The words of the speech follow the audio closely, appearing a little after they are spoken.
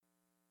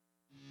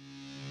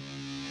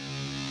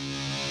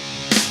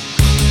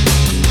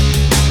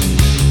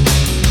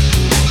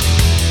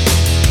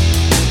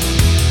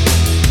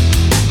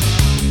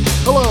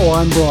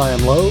I'm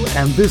Brian Lowe,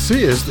 and this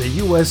is the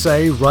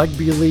USA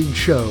Rugby League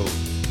Show.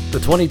 The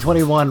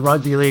 2021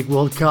 Rugby League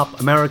World Cup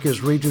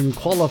America's Region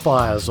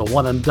qualifiers are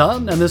one and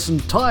done, and this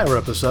entire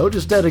episode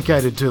is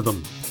dedicated to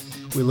them.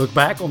 We look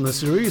back on the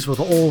series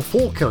with all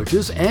four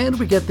coaches, and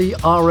we get the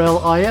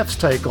RLIF's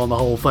take on the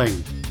whole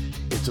thing.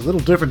 It's a little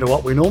different to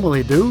what we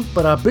normally do,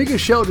 but our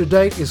biggest show to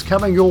date is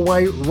coming your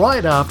way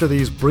right after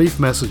these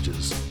brief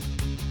messages.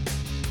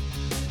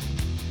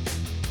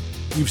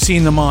 You've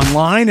seen them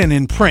online and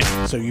in print,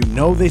 so you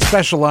know they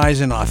specialize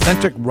in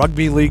authentic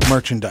rugby league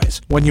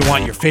merchandise. When you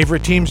want your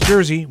favorite team's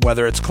jersey,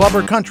 whether it's club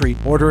or country,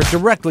 order it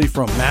directly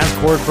from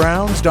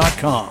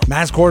MascordBrowns.com.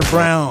 Mascord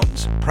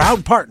Browns,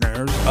 proud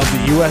partners of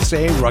the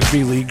USA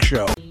Rugby League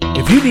Show.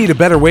 If you need a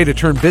better way to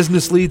turn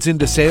business leads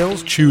into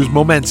sales, choose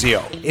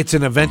Momencio. It's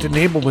an event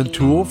enablement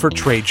tool for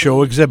trade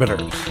show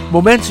exhibitors.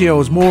 Momencio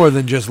is more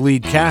than just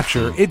lead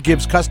capture, it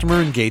gives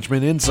customer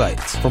engagement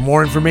insights. For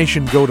more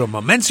information, go to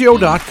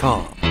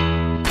Momencio.com.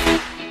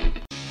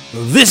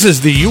 This is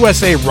the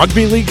USA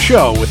Rugby League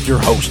Show with your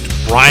host,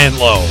 Brian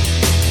Lowe.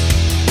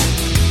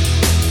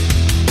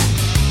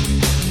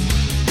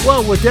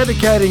 Well, we're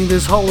dedicating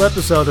this whole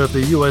episode of the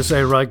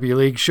USA Rugby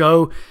League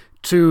Show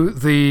to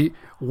the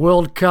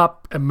World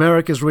Cup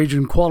America's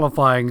Region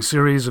qualifying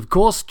series, of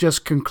course,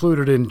 just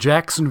concluded in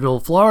Jacksonville,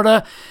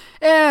 Florida.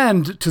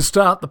 And to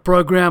start the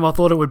program, I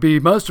thought it would be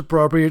most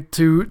appropriate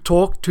to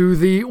talk to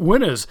the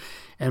winners.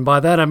 And by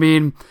that I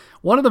mean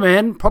one of the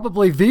men,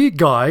 probably the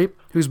guy,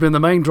 who's been the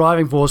main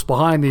driving force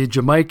behind the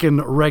Jamaican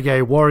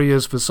Reggae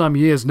Warriors for some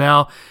years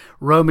now,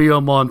 Romeo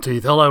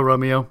Monteith. Hello,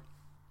 Romeo.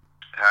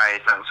 Hi,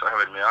 thanks for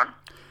having me on.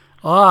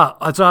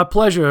 It's our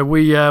pleasure.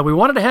 We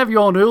wanted to have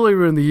you on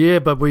earlier in the year,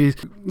 but we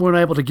weren't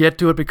able to get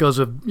to it because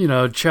of,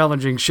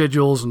 challenging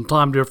schedules and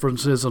time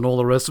differences and all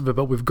the rest of it,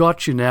 but we've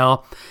got you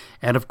now.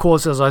 And of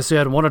course, as I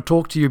said, I want to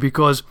talk to you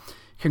because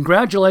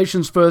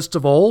congratulations, first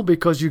of all,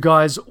 because you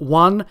guys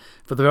won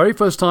for the very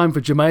first time for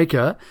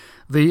Jamaica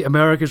the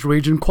America's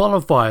Region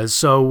qualifiers.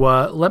 So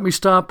let me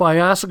start by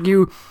asking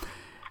you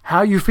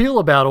how you feel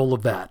about all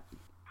of that.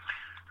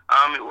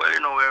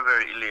 We're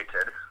very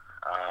elated.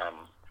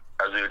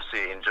 As we would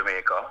say in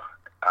Jamaica,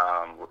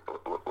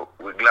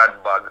 we're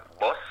glad bag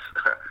bus,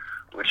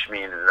 which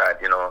means that,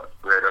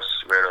 we're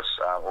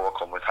just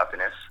overcome with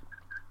happiness.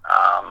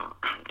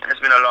 It's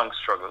been a long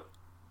struggle,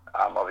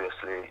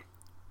 obviously,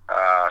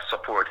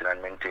 supporting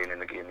and maintaining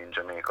the game in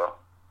Jamaica.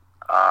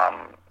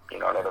 A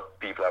lot of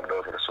people have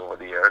doubted us over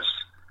the years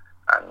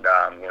and,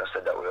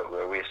 said that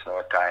we're wasting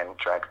our time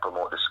trying to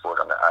promote the sport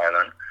on the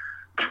island.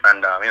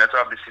 And, to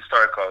have this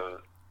historical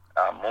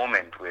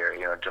moment where,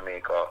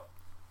 Jamaica,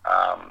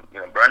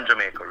 brand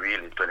Jamaica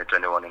really,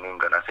 2021 in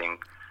England, I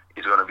think,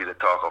 is going to be the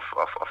talk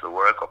of the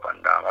World Cup.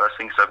 And I just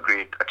think it's a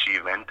great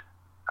achievement.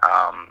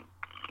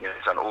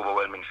 It's an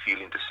overwhelming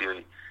feeling to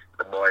see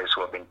the boys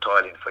who have been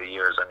toiling for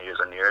years and years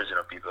and years,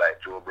 people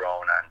like Joe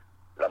Brown and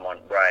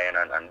Lamont Bryan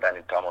and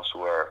Danny Thomas, who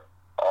were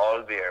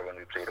all there when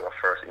we played our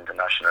first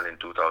international in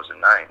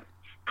 2009,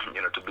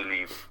 to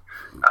believe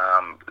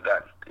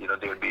that,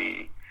 they would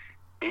be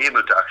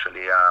able to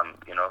actually,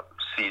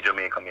 see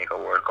Jamaica make a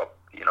World Cup,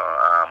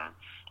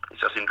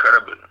 it's just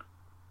incredible.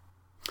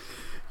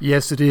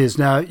 Yes, it is.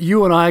 Now,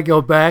 you and I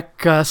go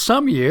back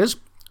some years.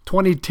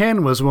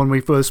 2010 was when we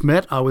first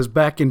met. I was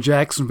back in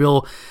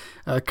Jacksonville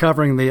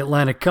covering the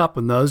Atlantic Cup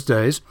in those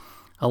days.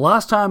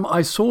 Last time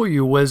I saw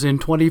you was in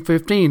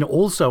 2015,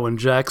 also in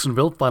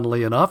Jacksonville,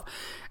 funnily enough,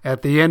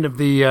 at the end of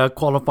the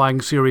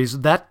qualifying series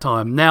that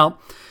time. Now,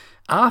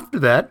 after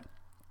that,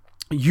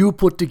 you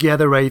put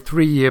together a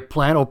 3-year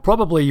plan, or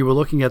probably you were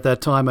looking at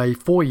that time a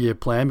 4-year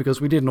plan, because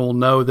we didn't all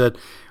know that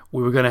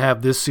we were going to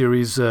have this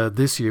series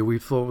this year. We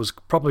thought it was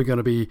probably going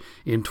to be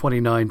in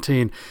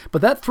 2019.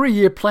 But that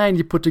 3-year plan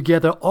you put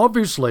together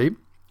obviously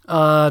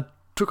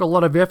took a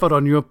lot of effort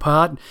on your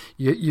part.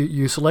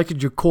 You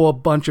selected your core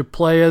bunch of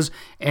players,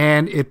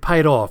 and it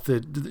paid off.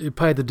 It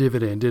paid the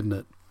dividend, didn't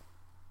it?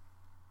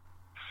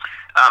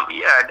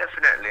 Yeah,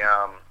 definitely.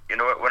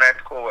 When I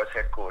took over as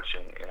head coach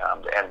in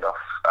the end of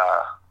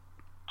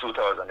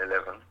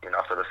 2011,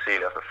 after the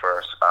sale of the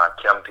first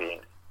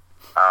campaign,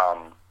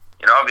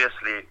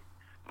 obviously,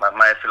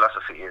 my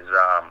philosophy is,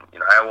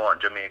 I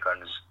want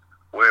Jamaicans,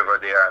 wherever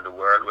they are in the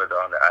world, whether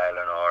on the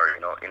island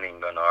or, in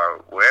England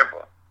or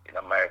wherever, in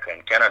America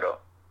and Canada,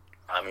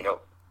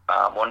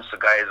 once the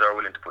guys are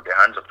willing to put their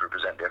hands up to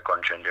represent their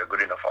country and they're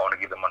good enough, I want to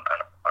give them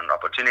an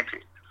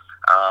opportunity.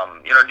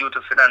 Due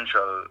to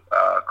financial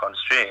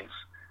constraints,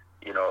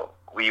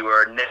 we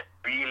were not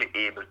really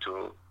able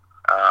to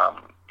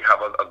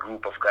have a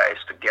group of guys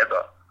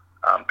together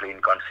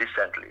playing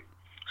consistently.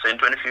 So in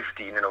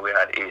 2015, we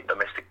had 8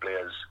 domestic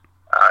players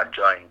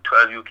join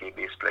 12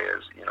 UK-based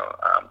players,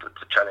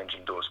 to challenge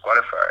in those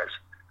qualifiers.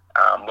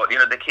 But,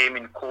 they came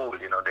in cold,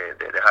 they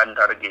hadn't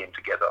had a game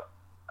together,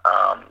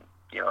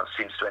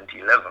 since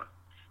 2011.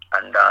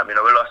 And, we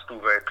lost 2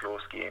 very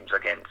close games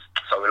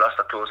we lost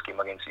a close game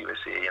against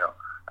USA,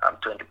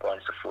 20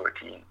 points to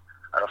 14.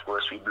 And, of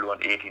course, we blew an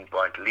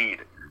 18-point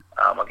lead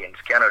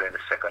against Canada in the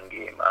second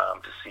game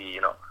to see,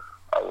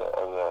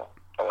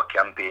 our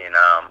campaign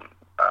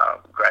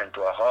grind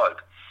to a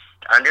halt.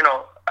 And,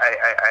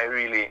 I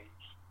really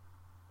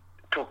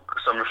took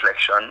some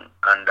reflection,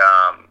 and,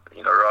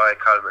 Roy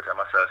Calvert and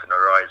myself,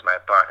 Roy is my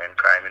partner in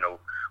crime,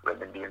 we've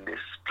been doing this,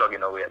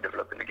 plugging away at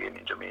developing the game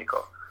in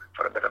Jamaica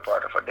for the better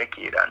part of a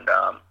decade. And,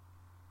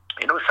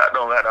 we sat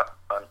down, we had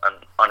an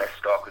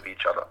honest talk with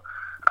each other.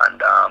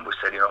 And we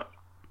said,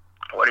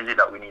 what is it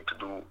that we need to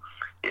do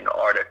in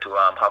order to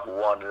have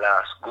one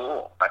last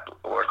go at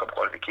World Cup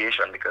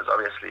qualification? Because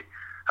obviously,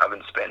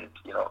 having spent,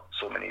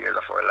 so many years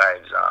of our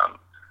lives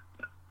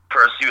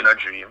pursuing a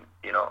dream,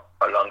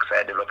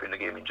 alongside developing the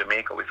game in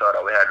Jamaica, we thought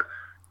that we had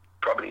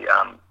probably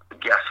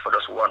gas for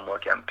just one more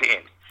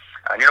campaign.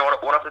 And,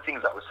 one of the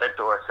things that we said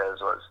to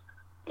ourselves was,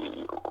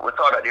 we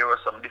thought that there were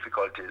some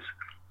difficulties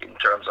in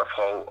terms of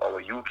how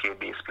our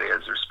UK-based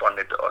players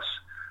responded to us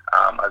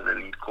as the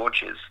lead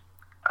coaches.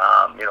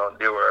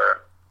 There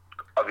were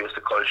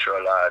obviously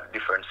cultural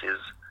differences.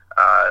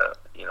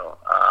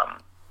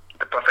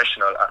 The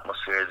professional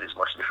atmosphere is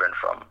much different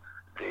from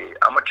the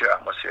amateur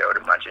atmosphere, I would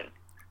imagine.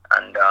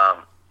 And,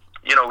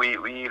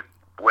 we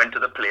went to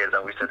the players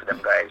and we said to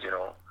them, guys,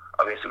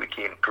 obviously we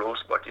came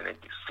close, but, it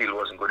still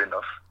wasn't good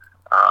enough.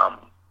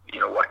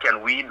 What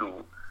can we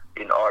do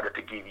in order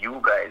to give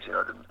you guys,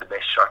 the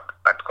best shot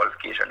at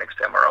qualification next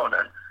time around?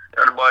 And,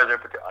 the boys are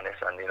pretty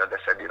honest, and, they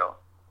said,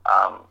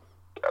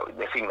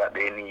 they think that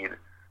they need,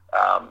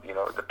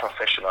 the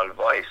professional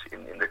voice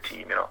in the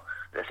team.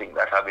 They think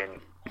that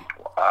having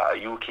a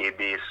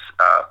UK-based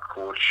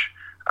coach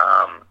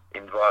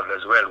involved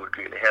as well would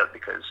really help,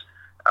 because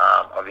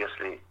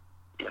obviously,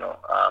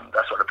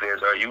 that's what the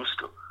players are used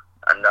to.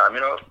 And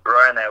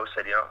Roy and I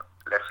said,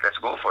 let's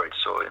go for it.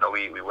 So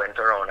we went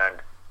around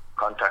and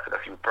contacted a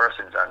few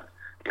persons, and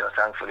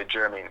thankfully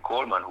Jermaine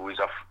Coleman, who is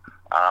of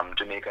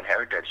Jamaican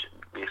heritage,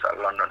 based at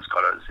London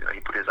Scholars, he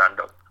put his hand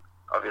up.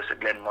 Obviously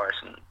Glenn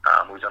Morrison,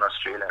 who is an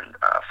Australian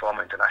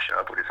former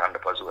international, put his hand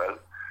up as well,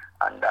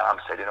 and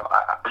said,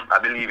 I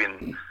believe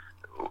in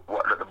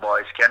what the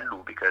boys can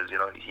do, because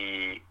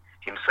he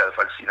himself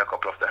had seen a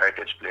couple of the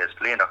heritage players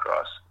playing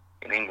across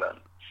in England.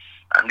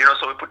 And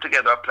so we put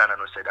together a plan,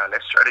 and we said,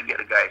 let's try to get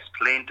the guys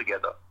playing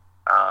together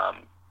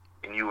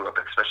in Europe,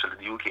 especially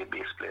the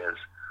UK-based players,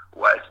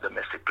 whilst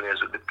domestic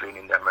players would be playing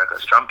in the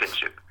America's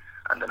Championship.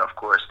 And then, of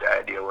course, the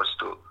idea was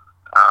to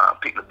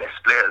pick the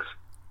best players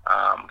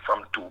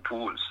from two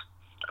pools.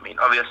 I mean,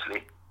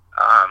 obviously,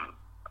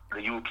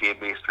 the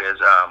UK-based players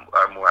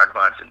are more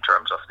advanced in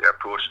terms of their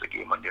approach to the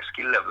game and their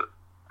skill level.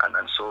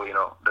 And so,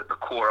 the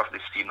core of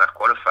this team that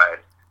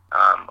qualified,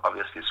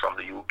 obviously, is from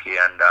the UK.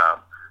 And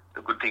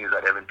the good thing is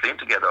that they've been playing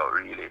together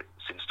really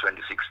since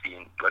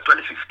 2015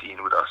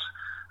 with us,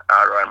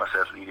 Roy and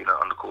myself leading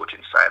on the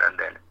coaching side, and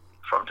then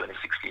from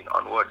 2016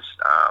 onwards.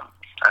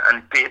 And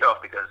it paid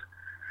off, because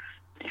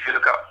if you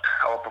look at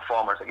our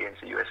performance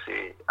against the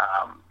USA,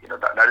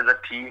 that is a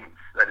team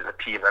that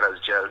has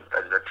gelled,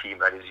 that is a team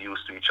that is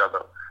used to each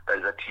other, that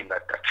is a team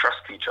that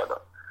trusts each other.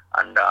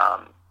 And,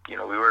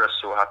 we were just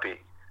so happy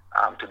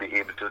to be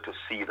able to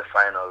see the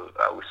final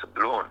whistle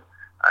blown,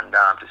 and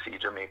to see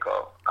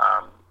Jamaica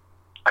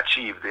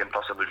achieve the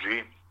impossible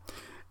dream.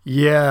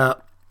 Yeah,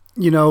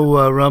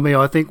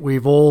 Romeo, I think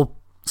we've all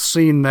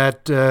seen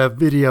that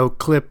video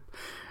clip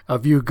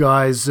of you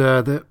guys,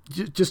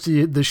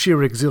 the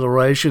sheer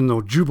exhilaration,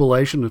 or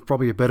jubilation is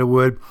probably a better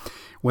word,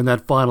 when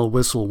that final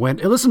whistle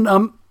went. Listen,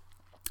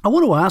 I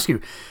want to ask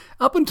you,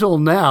 up until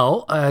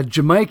now,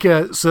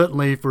 Jamaica,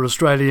 certainly for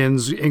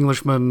Australians,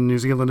 Englishmen, New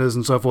Zealanders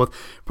and so forth,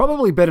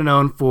 probably better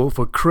known for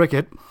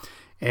cricket,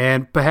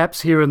 and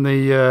perhaps here in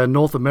the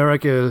North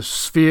America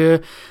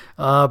sphere,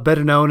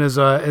 better known as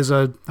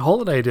a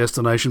holiday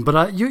destination.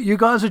 But you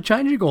guys are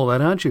changing all that,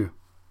 aren't you?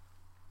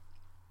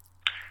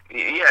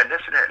 Yeah,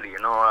 definitely.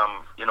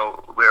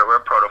 We're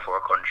proud of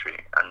our country,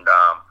 and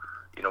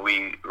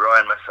we, Roy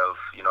and myself,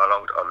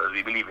 along with others,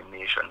 we believe in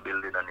nation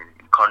building and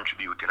in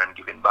contributing and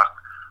giving back.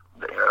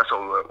 That's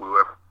how we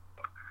were.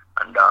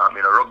 And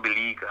rugby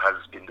league has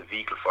been the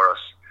vehicle for us.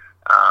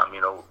 We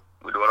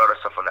do a lot of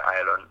stuff on the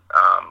island.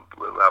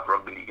 We have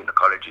rugby league in the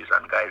colleges,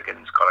 and guys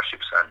getting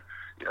scholarships,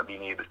 and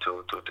being able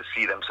to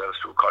see themselves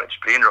through college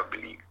playing rugby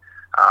league.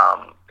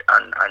 And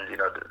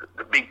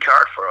the big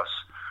card for us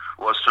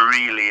was to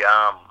really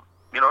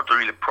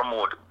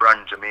promote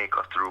brand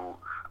Jamaica through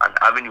an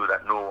avenue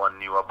that no one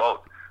knew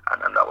about,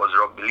 and that was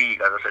rugby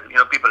league. As I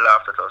said, people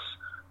laughed at us,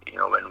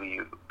 when we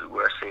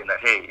were saying that,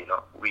 hey,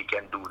 we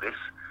can do this.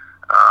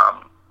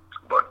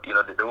 But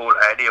the whole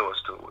idea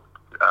was to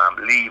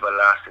leave a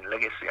lasting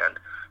legacy, and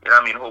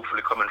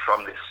hopefully coming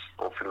from this,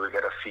 hopefully we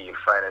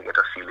finally get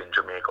a feel in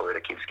Jamaica where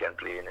the kids can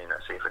play in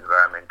a safe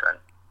environment and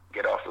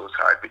get off those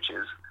hard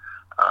pitches.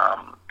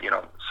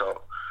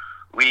 So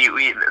we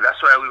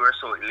that's why we were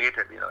so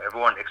elated.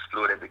 Everyone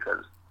exploded,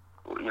 because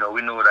we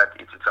know that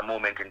it's a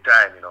moment in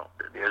time.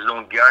 There's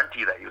no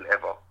guarantee that you'll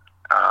ever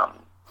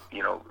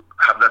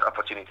have that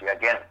opportunity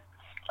again.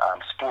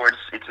 Sports,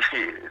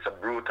 it's a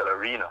brutal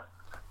arena.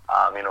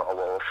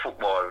 Our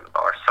football,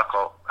 our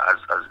soccer, as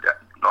the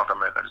North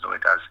Americans know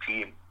it as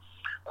team,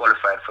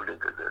 qualified for the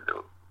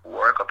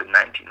World Cup in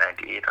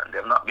 1998, and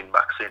they've not been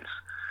back since.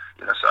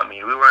 So I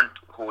mean, we weren't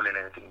holding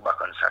anything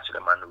back on Saturday,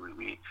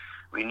 man.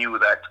 We knew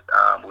that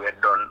we had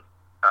done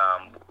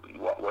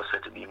what was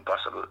said to be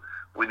impossible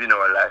within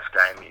our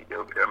lifetime. There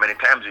were many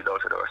times we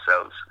doubted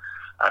ourselves,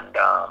 and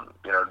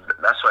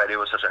that's why there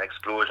was such an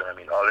explosion. I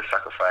mean, all the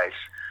sacrifice.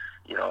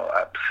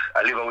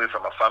 I live away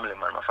from my family,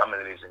 man. My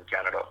family lives in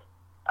Canada,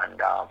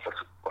 and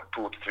for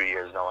 2 to 3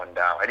 years now, and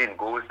I didn't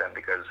go with them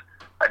because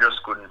I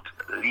just couldn't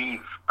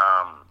leave.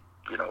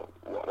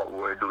 What we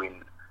were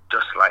doing,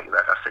 just like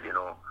that. I said,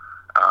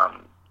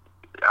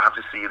 I have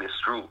to see this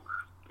through.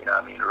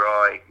 I mean,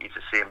 Roy, it's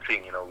the same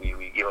thing.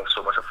 We give up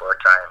so much of our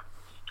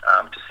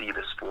time to see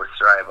the sports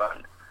thrive,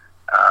 and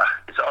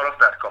it's all of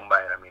that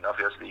combined. I mean,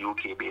 obviously,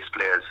 UK-based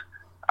players,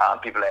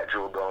 people like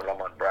Joe Brown,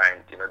 Lamont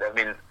Bryant, they've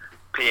been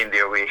paying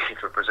their way to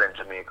represent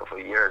Jamaica for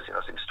years,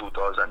 since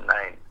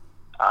 2009.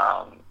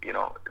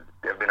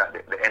 They've been at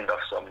the end of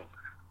some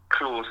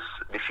close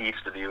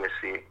defeats to the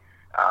USA.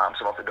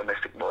 Some of the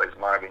domestic boys,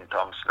 Marvin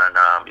Thompson and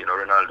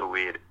Ronaldo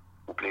Wade,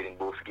 who played in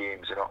both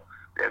games,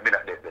 they've been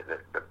at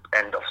the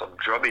end of some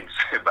drubbings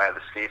by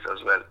the States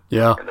as well.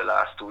 Yeah. In the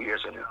last 2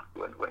 years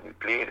when we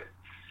played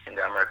in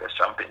the America's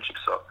Championship.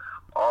 So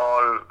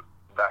all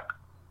that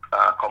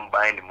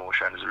combined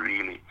emotions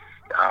really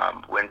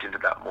went into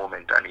that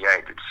moment, and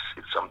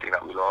it's something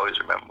that we'll always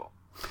remember.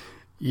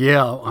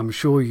 Yeah, I'm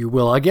sure you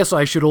will. I guess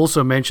I should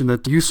also mention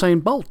that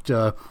Usain Bolt,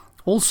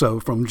 also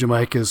from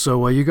Jamaica,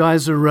 so you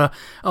guys are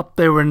up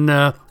there in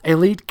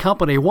elite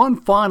company. One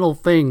final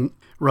thing,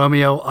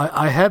 Romeo,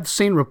 I have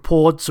seen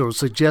reports or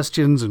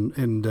suggestions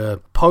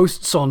and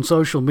posts on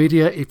social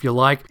media, if you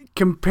like,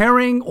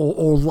 comparing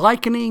or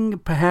likening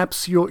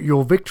perhaps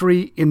your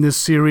victory in this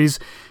series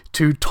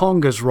to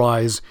Tonga's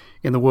rise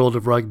in the world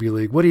of rugby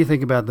league. What do you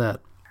think about that?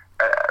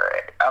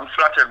 I'm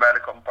flattered by the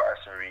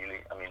comparison, really.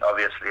 I mean,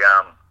 obviously,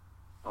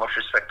 much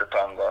respect to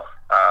Tonga,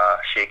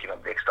 shaking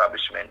up the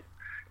establishment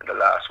in the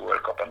last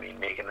World Cup. I mean,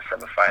 making the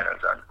semi-finals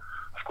and,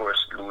 of course,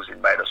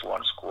 losing by just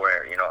one score.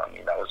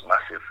 That was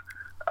massive.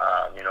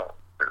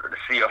 The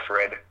sea of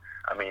red.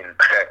 I mean,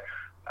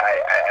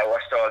 I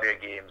watched all their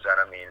games, and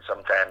I mean,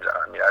 sometimes,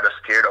 I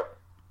just teared up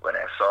when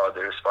I saw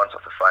the response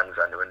of the fans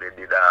and when they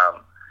did,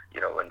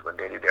 when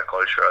they did their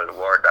cultural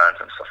war dance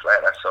and stuff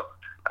like that. So,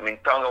 I mean,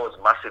 Tonga was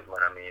massive,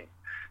 man. I mean,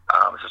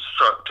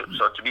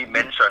 so to be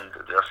mentioned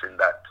just in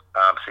that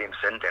same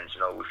sentence,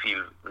 we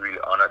feel really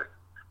honored.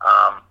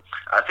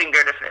 I think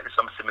there are definitely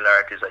some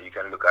similarities that you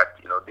can look at.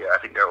 I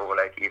think there are over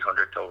like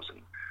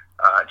 800,000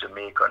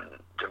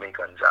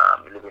 Jamaicans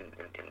living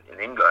in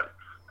England.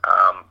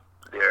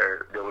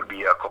 There would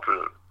be a couple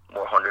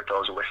more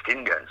 100,000 West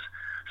Indians.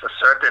 So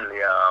certainly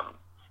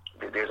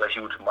there's a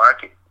huge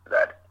market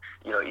that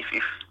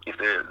if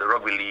the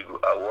Rugby League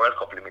World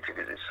Cup Limited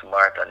is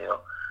smart and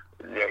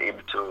they're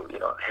able to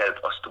help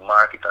us to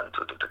market and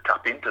to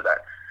tap into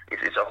that.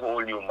 It's a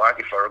whole new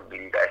market for rugby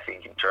league, I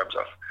think, in terms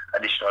of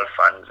additional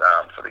fans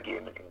for the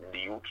game in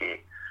the UK,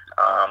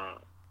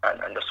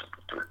 and just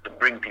to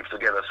bring people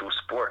together through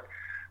sport.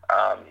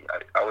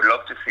 I would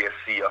love to see a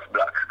sea of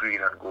black,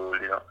 green, and gold,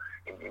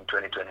 in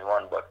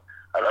 2021. But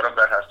a lot of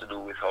that has to do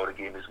with how the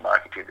game is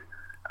marketed.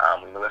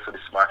 We have to be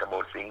smart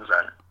about things,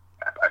 and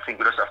I think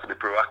we just have to be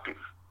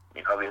proactive. I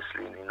mean,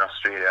 obviously, in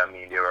Australia,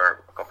 there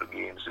were a couple of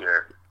games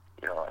where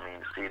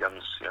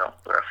stadiums, there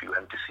are a few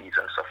empty seats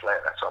and stuff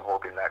like that. So I'm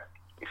hoping that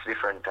it's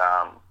different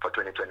for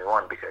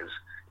 2021 because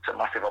it's a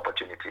massive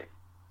opportunity.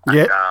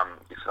 Yeah. And,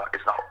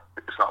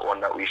 it's not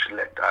one that we should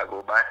let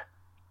go by.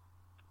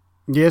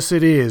 Yes,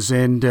 it is.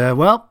 And,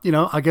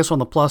 I guess on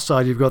the plus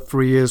side, you've got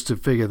 3 years to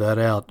figure that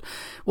out.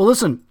 Well,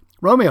 listen,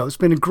 Romeo, it's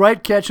been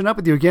great catching up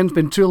with you again. It's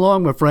been too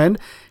long, my friend.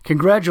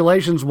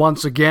 Congratulations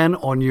once again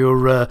on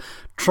your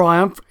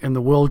triumph in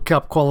the World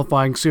Cup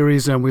qualifying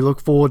series, and we look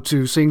forward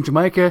to seeing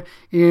Jamaica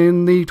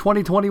in the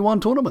 2021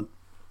 tournament.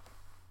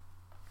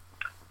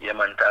 Yeah,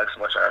 man, thanks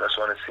so much. And I just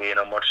want to say,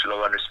 much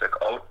love and respect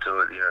out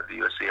to the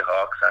USA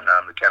Hawks and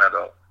the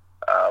Canada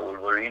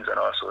Wolverines, and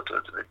also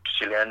to the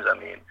Chileans.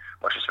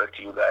 Much respect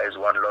to you guys.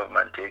 One love,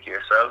 man. Take care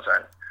of yourselves,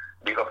 and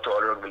big up to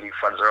all the rugby league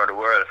fans around the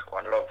world.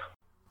 One love.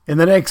 In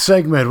the next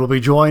segment, we'll be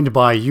joined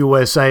by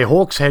USA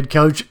Hawks head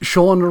coach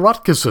Sean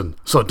Rutgeson,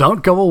 so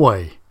don't go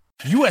away.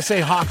 USA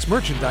Hawks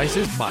merchandise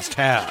is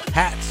must-have.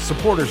 Hats,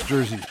 supporters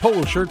jerseys,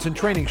 polo shirts, and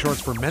training shorts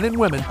for men and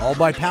women, all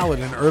by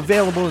Paladin, are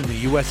available in the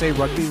USA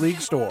Rugby League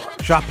store.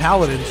 Shop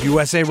Paladin's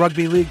USA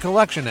Rugby League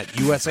collection at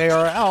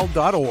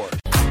usarl.org.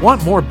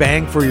 Want more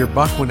bang for your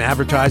buck when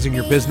advertising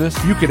your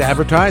business? You could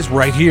advertise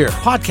right here.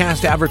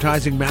 Podcast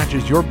advertising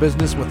matches your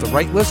business with the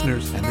right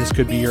listeners, and this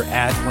could be your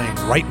ad playing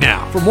right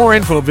now. For more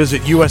info,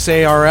 visit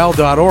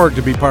usarl.org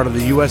to be part of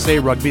the USA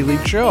Rugby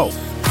League show.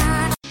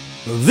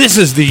 This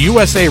is the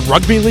USA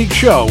Rugby League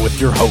show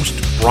with your host,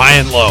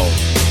 Brian Lowe.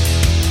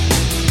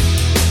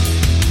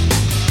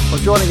 Well,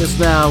 joining us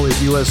now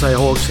is USA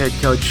Hawks head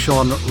coach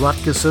Sean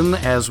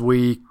Rutgeson as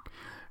we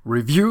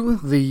review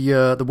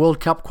the World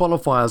Cup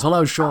qualifiers.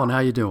 Hello, Sean. How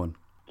you doing?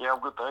 Yeah, I'm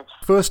good, thanks.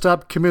 First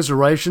up,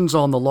 commiserations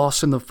on the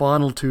loss in the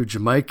final to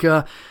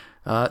Jamaica.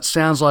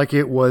 Sounds like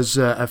it was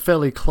a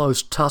fairly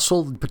close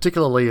tussle,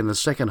 particularly in the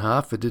second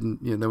half. It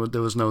didn't,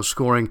 there was no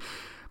scoring.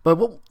 But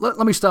let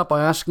me start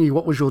by asking you,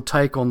 what was your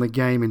take on the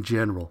game in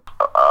general?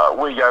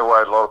 We gave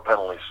away a lot of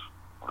penalties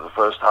in the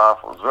first half.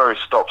 It was a very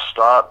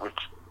stop-start, which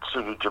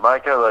suited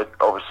Jamaica.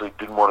 They obviously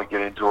didn't want to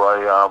get into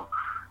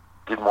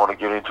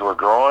a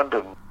grind,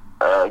 and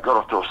got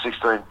off to a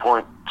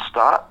 16-point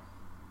start.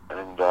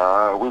 And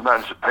we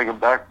managed to peg them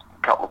back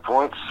a couple of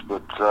points,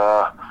 but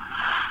the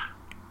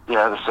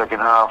second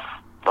half,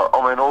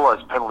 I mean, all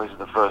those penalties in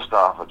the first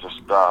half are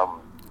just,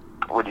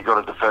 when you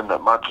got to defend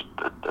that much,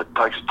 it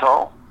takes a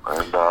toll.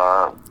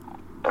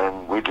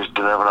 And we just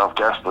didn't have enough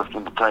gas left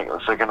in the tank in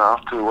the second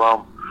half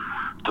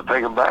to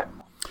peg them back.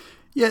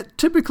 Yeah,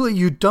 typically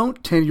your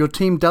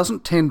team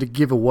doesn't tend to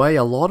give away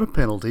a lot of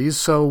penalties,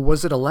 so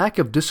was it a lack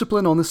of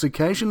discipline on this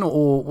occasion,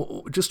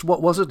 or just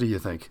what was it, do you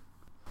think?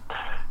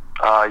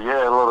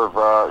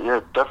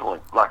 Definitely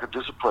lack of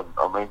discipline.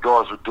 I mean,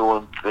 guys were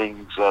doing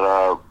things that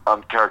are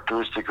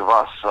uncharacteristic of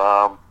us,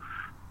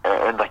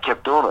 and they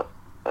kept doing it,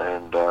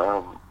 and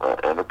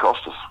it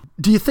cost us.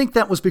 Do you think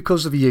that was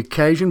because of the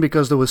occasion,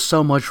 because there was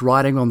so much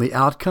riding on the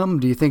outcome?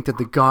 Do you think that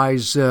the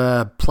guys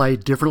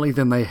played differently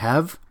than they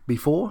have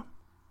before?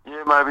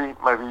 Yeah, maybe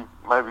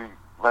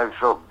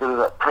felt a bit of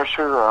that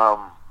pressure.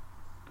 Although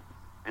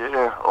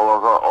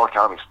I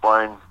can't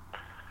explain,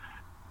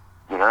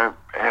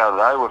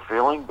 how they were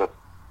feeling, but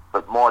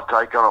my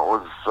take on it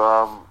was,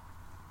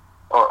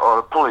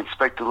 I probably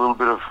expected a little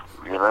bit of,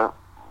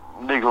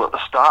 niggle at the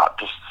start,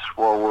 just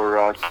while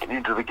we're getting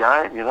into the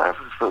game,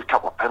 for a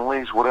couple of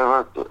penalties,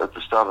 whatever, at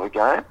the start of the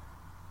game.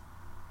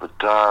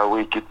 But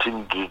we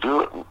continued to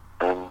do it,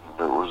 and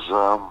it was,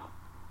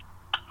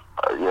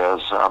 it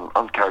was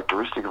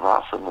uncharacteristic of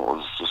us, and it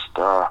was just,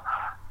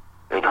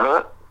 it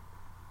hurt.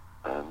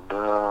 And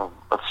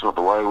that's not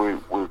the way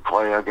we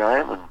play our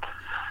game, and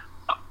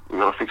we've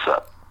got to fix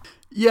that.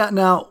 Yeah,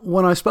 now,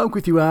 when I spoke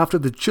with you after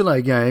the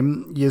Chile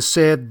game, you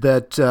said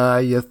that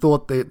you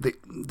thought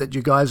that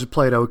you guys had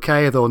played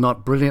okay, though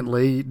not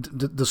brilliantly,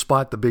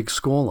 despite the big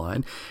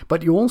scoreline.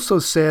 But you also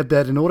said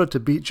that in order to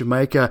beat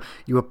Jamaica,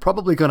 you were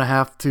probably going to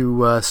have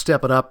to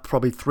step it up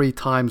probably 3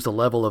 times the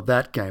level of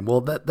that game.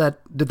 Well,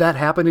 did that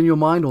happen in your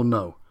mind or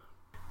no?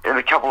 In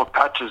a couple of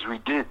patches we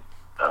did,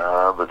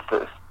 but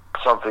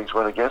some things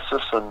went against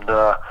us and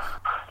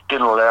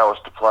didn't allow us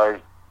to play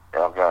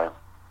our game.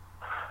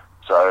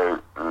 So,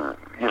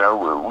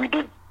 we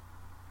did,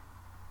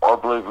 I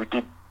believe we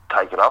did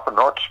take it up a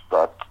notch,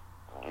 but,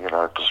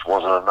 it just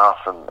wasn't enough,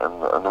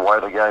 and the way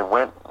the game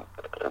went,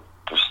 it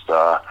just,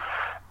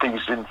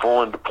 things didn't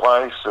fall into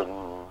place,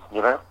 and,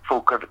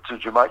 full credit to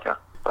Jamaica.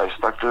 They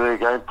stuck to their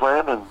game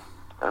plan, and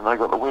they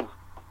got the win.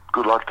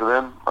 Good luck to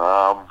them.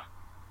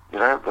 They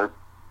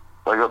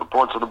got the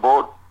points on the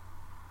board.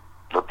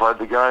 They played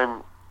the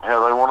game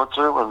how they wanted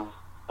to,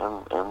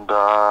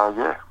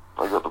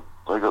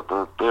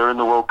 they're in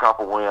the World Cup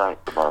and we ain't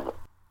at the moment.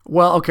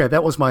 Well, okay,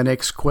 that was my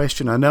next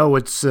question. I know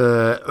it's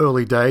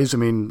early days. I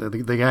mean,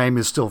 the game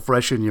is still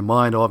fresh in your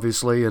mind,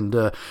 obviously, and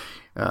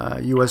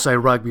USA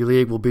Rugby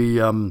League will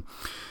be,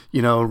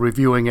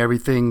 reviewing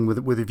everything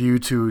with a view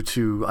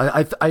to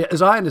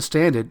as I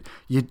understand it,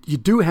 you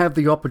do have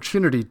the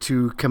opportunity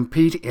to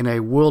compete in a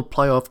World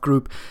Playoff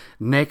group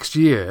next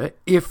year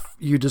if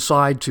you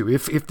decide to,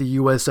 if the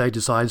USA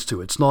decides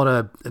to. It's not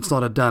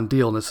a done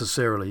deal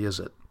necessarily, is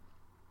it?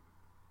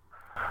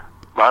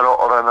 Mate,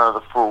 I don't know the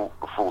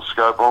full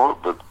scope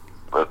of it,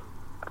 but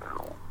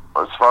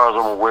as far as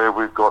I'm aware,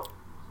 we've got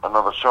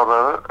another shot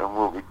at it, and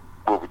we'll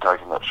be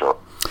taking that shot.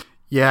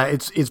 Yeah,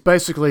 it's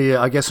basically,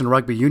 I guess, in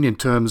rugby union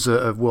terms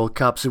of World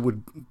Cups, it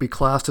would be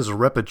classed as a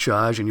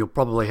repechage, and you'll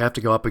probably have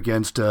to go up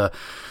against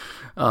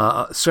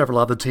several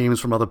other teams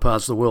from other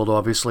parts of the world,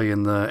 obviously,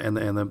 and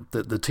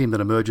the team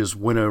that emerges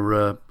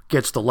winner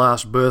gets the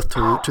last berth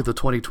to the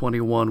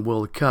 2021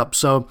 World Cup.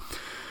 So.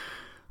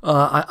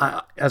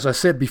 As I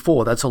said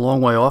before, that's a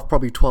long way off,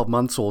 probably 12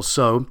 months or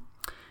so.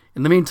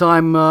 In the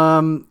meantime,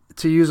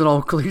 to use an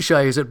old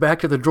cliche, is it back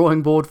to the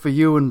drawing board for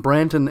you and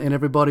Brent and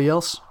everybody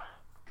else?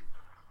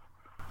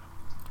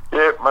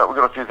 Yeah, mate, we've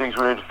got a few things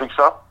we need to fix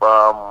up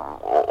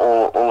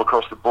all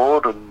across the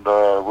board, and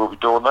we'll be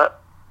doing that.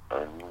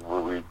 And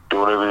we'll be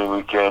doing everything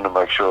we can to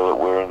make sure that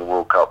we're in the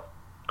World Cup.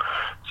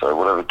 So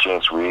whatever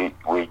chance we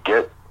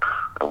get,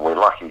 and we're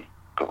lucky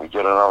that we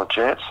get another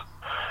chance,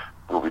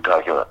 we'll be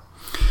taking it.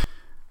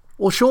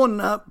 Well,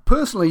 Sean,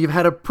 personally, you've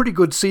had a pretty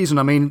good season.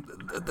 I mean,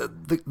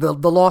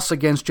 the loss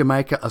against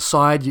Jamaica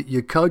aside,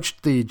 you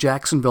coached the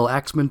Jacksonville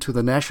Axemen to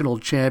the national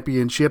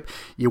championship.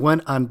 You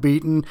went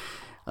unbeaten.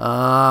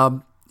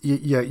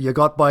 You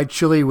got by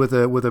Chile with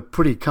a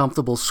pretty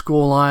comfortable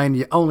scoreline.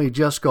 You only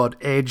just got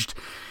edged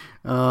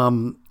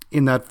in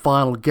that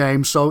final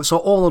game. So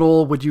all in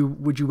all, would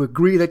you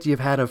agree that you've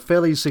had a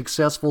fairly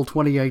successful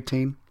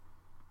 2018?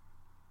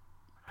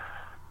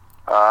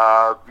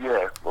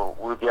 Yeah, well,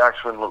 with the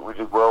Axemen, look, we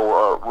did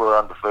well. We're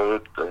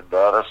undefeated, and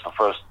that's the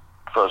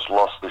first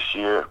loss this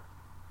year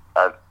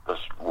at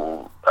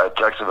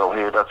Jacksonville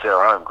here. That's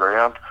our home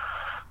ground.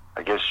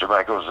 I guess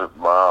Jamaica was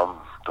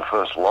the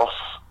first loss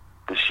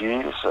this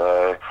year.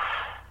 So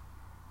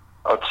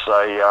I'd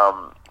say,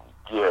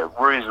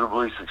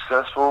 reasonably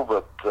successful,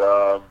 but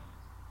the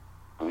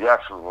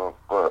actions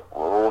were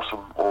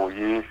awesome all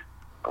year.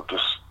 It's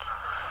just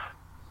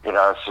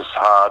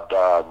hard.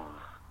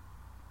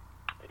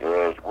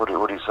 What do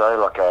you say?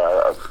 Like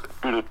a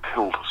bitter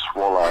pill to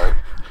swallow,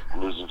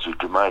 losing to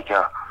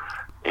Jamaica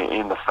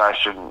in the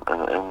fashion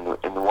and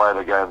in the way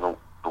the game,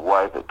 the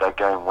way that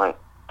game went.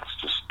 It's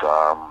just,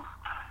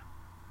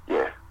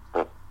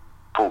 but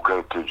full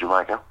credit to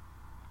Jamaica.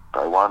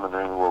 They won and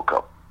they're in the World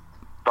Cup.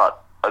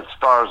 But as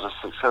far as a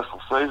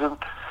successful season,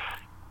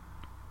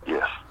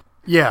 yes.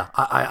 Yeah,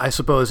 I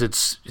suppose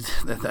that's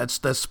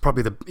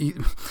probably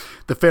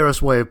the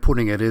fairest way of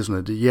putting it,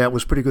 isn't it? Yeah, it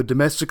was pretty good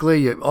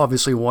domestically. You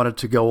obviously wanted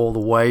to go all the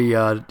way,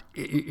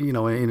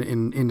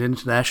 in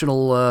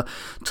international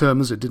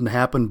terms. It didn't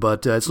happen,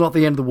 but it's not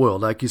the end of the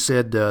world. Like you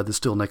said, there's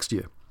still next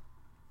year.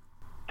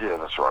 Yeah,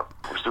 that's right.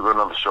 We've still got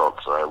another shot,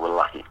 so we're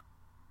lucky.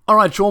 All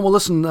right, Sean, well,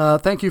 listen,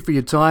 thank you for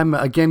your time.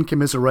 Again,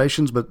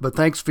 commiserations, but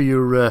thanks for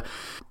your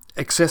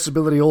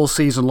accessibility all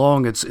season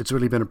long. It's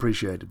really been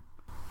appreciated.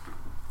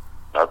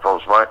 No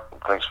problems, mate.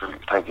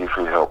 Thank you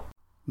for your help.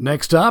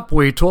 Next up,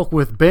 we talk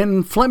with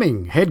Ben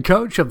Fleming, head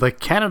coach of the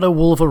Canada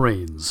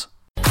Wolverines.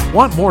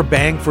 Want more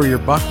bang for your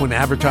buck when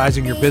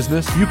advertising your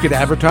business? You could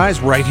advertise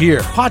right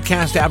here.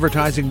 Podcast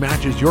advertising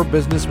matches your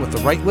business with the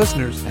right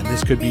listeners, and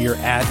this could be your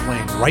ad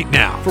playing right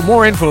now. For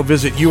more info,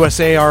 visit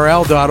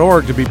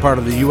usarl.org to be part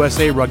of the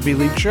USA Rugby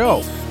League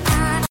show.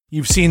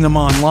 You've seen them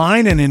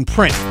online and in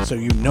print, so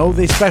you know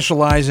they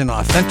specialize in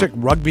authentic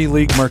rugby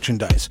league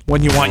merchandise.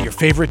 When you want your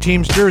favorite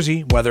team's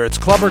jersey, whether it's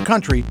club or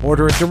country,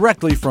 order it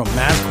directly from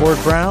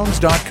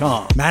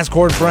MascordBrowns.com.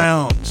 Mascord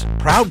Browns,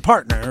 proud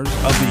partners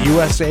of the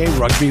USA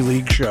Rugby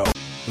League show.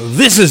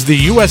 This is the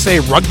USA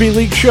Rugby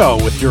League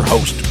show with your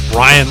host,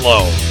 Brian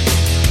Lowe.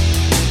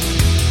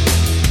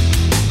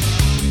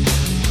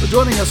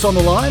 Joining us on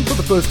the line for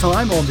the first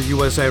time on the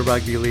USA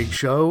Rugby League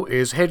show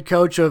is head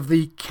coach of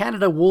the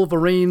Canada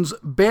Wolverines,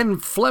 Ben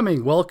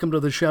Fleming. Welcome to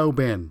the show,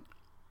 Ben.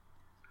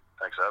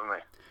 Thanks for having me.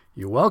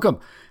 You're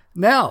welcome.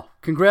 Now,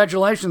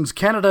 congratulations,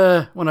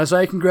 Canada. When I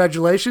say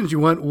congratulations, you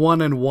went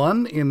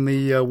 1-1 in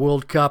the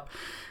World Cup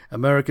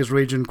America's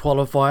Region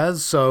qualifiers,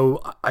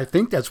 so I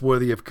think that's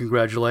worthy of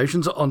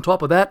congratulations. On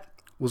top of that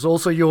was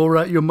also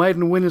your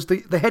maiden win as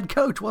the head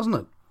coach, wasn't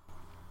it?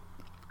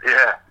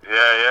 Yeah.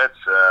 It's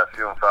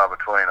few and far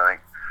between. I think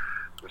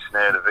we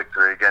snared a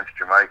victory against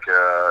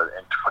Jamaica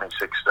in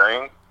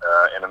 2016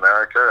 in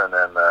America, and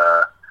then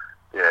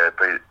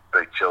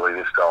beat Chile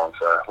this time.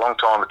 So long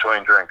time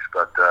between drinks,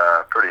 but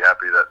pretty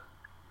happy that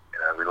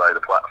we laid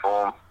a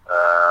platform.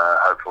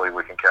 Hopefully,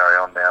 we can carry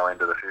on now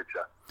into the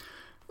future.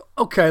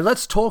 Okay,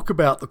 let's talk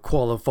about the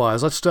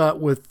qualifiers. Let's start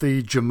with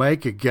the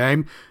Jamaica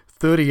game.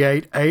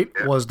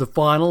 38-8 was the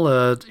final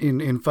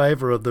in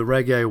favour of the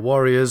Reggae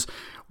Warriors.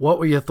 What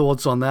were your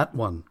thoughts on that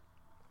one?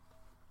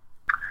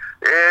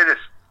 Yeah,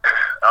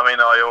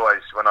 I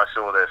always, when I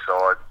saw their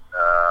side,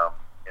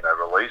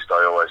 released,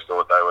 I always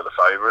thought they were the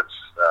favourites.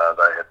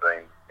 They had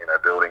been,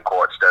 building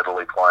quite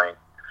steadily, playing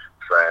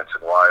France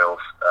and Wales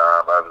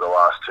over the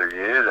last 2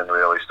 years, and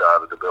really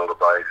started to build a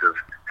base of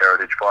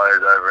heritage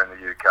players over in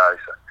the UK.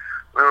 So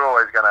we were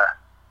always going to,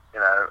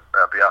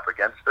 be up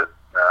against it,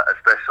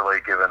 especially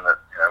given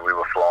that we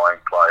were flying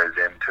players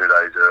in 2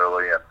 days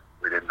early, and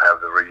we didn't have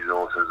the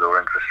resources or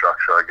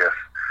infrastructure, I guess,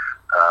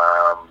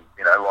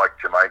 like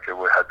Jamaica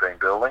had been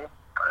building.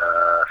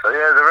 So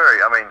yeah, it's a very,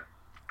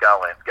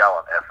 gallant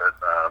effort.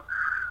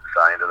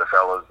 Saying to the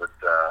fellas that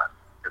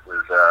it was,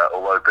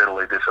 although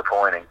bitterly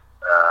disappointing,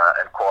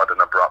 and quite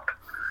an abrupt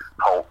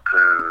halt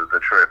to the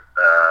trip.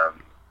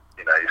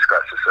 You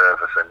scratch the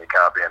surface and you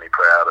can't be any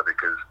prouder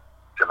because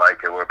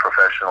Jamaica were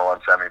professional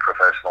and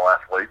semi-professional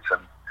athletes,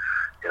 and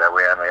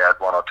we only had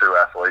one or two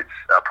athletes,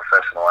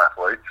 professional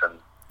athletes, and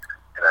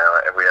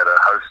we had a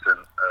host of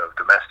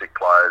domestic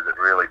players that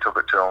really took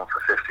it to them for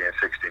 50 and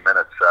 60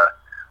 minutes. So,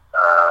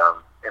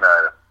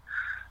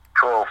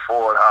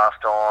 12-4 at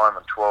half-time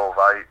and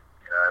 12-8,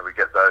 we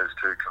get those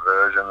two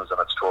conversions and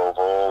it's 12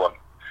 all, and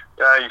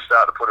you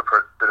start to put a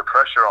bit of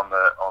pressure on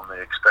the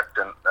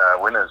expectant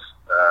winners,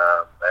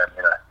 and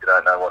you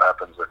don't know what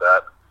happens with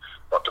that.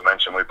 Not to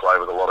mention we play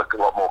with a lot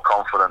more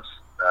confidence,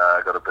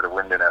 got a bit of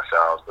wind in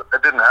ourselves, but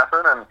it didn't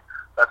happen, and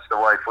that's the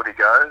way footy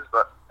goes.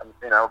 But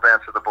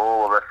bounce of the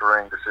ball, a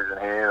refereeing decision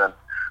here, and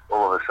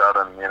all of a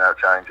sudden, it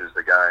changes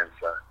the game.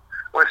 So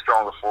we're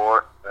stronger for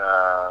it.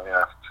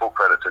 Full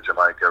credit to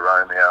Jamaica.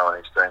 Romeo and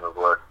his team have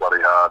worked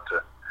bloody hard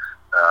to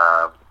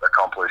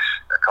accomplish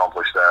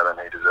that, and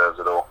he deserves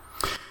it all.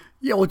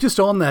 Yeah, well, just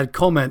on that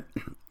comment,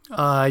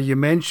 you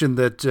mentioned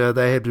that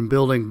they had been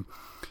building,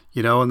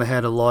 and they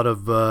had a lot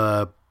of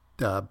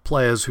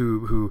players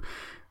who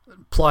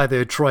ply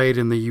their trade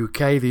in the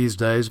UK these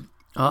days.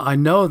 I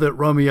know that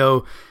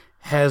Romeo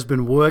has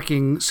been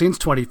working since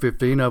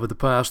 2015 over the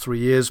past 3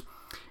 years.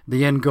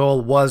 The end goal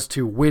was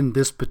to win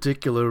this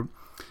particular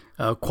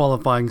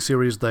qualifying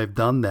series. They've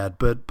done that.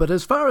 But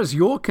as far as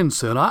you're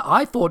concerned,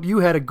 I thought you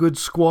had a good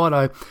squad.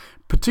 I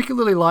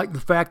particularly like the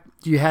fact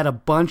you had a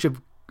bunch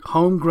of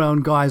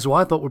homegrown guys who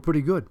I thought were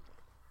pretty good.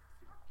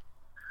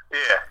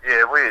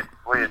 Yeah,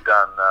 we had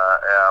done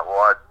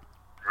our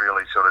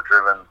really sort of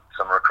driven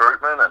some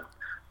recruitment and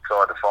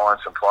tried to find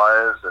some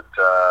players that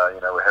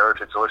were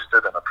heritage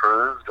listed and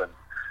approved, and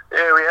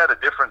we had a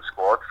different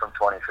squad from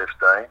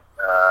 2015,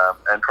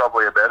 and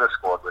probably a better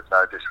squad, with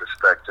no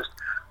disrespect, just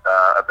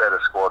a better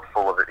squad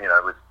full of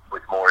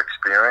with more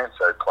experience.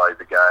 They played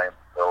the game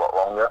a lot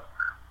longer,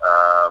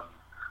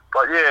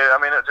 but yeah, I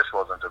mean, it just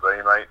wasn't to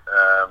be, mate.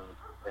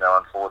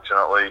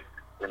 Unfortunately,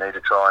 we need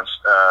to try and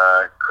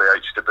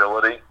create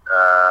stability.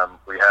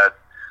 We had,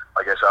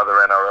 I guess, other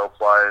NRL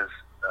players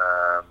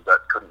that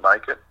couldn't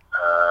make it,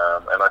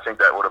 and I think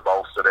that would have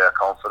bolstered our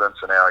confidence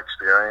and our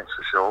experience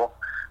for sure.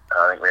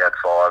 I think we had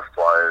 5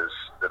 players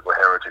that were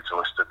heritage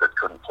listed that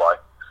couldn't play.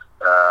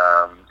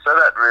 So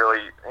that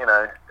really,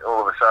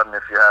 all of a sudden,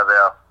 if you have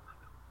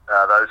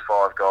those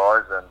 5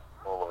 guys, then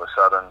all of a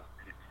sudden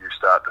you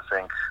start to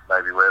think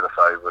maybe we're the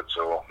favourites,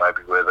 or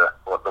maybe we're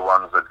the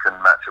ones that can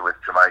match it with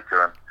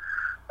Jamaica.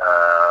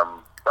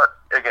 But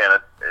again,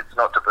 it's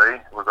not to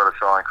be. We've got to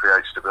try and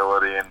create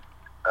stability and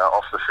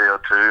off the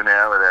field too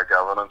now with our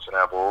governance and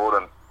our board,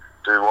 and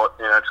do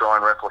try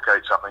and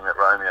replicate something that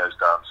Romeo's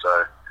done.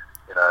 So,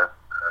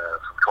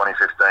 from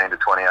 2015 to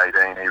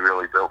 2018, he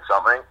really built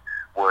something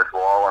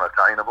worthwhile and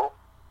attainable.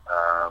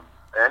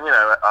 And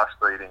us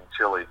beating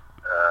Chile,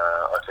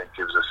 I think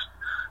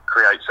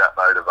creates that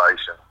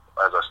motivation.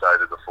 As I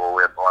stated before,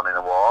 we hadn't won in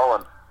a while,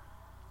 and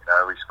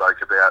we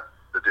spoke about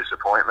the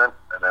disappointment,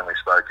 and then we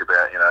spoke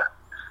about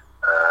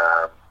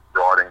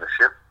riding the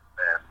ship,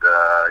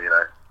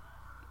 and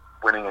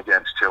winning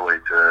against Chile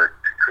to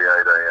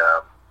create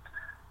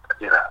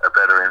a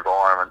better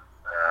environment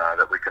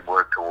that we can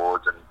work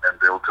towards and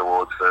build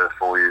towards for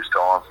 4 years'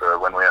 time for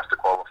when we have to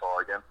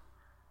qualify again.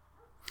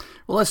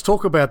 Well, let's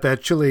talk about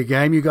that Chile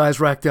game. You guys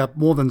racked up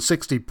more than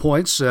 60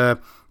 points. That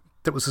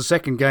was the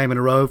second game in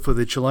a row for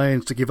the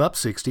Chileans to give up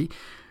 60.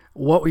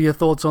 What were your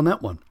thoughts on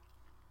that one?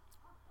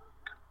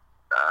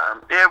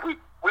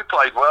 We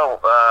played well.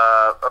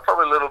 I'm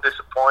probably a little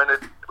disappointed.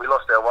 We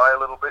lost our way a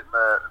little bit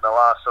in the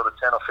last sort of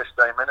 10 or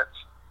 15 minutes.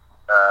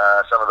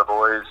 Some of the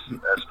boys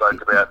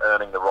spoke about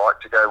earning the right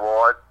to go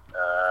wide.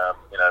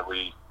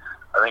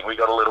 I think we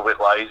got a little bit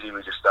lazy.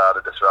 We just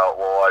started to throw it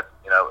wide,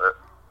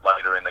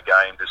 later in the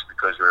game, just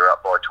because we were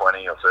up by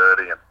 20 or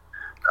 30. And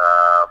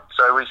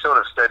so we sort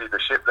of steadied the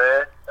ship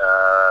there.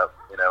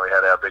 We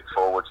had our big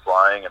forwards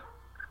playing, and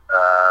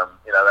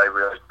they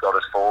really got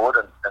us forward,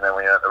 and then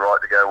we earned the right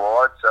to go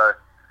wide. So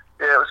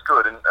yeah, it was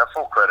good, and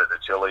full credit to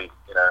Chile.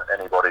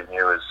 Anybody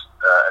new as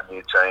a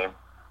new team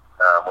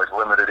with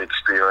limited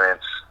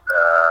experience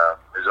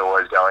is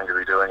always going to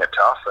be doing it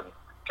tough, and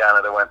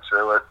Canada went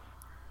through it.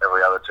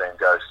 Every other team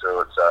goes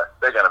through it, so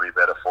they're going to be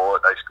better for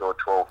it. They scored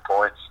 12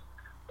 points,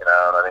 and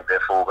I think their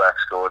fullback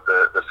scored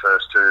the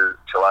first 2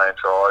 Chilean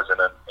tries in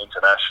an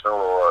international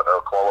or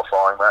a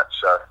qualifying match.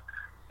 So,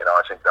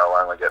 I think they'll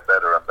only get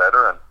better and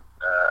better. And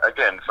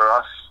again, for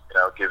us,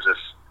 it gives us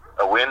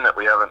a win that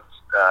we haven't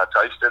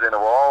tasted in a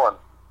while, and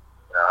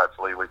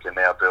hopefully we can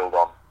now build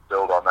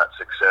on that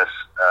success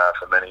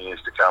for many years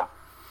to come.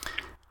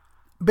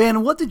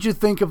 Ben, what did you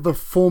think of the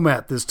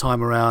format this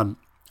time around?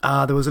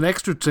 There was an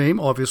extra team,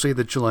 obviously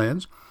the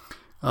Chileans.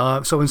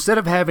 So instead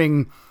of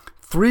having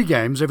 3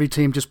 games, every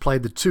team just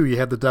played the 2. You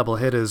had the double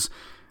headers.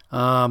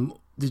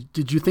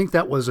 Did you think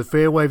that was a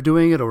fair way of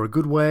doing it, or a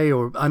good way,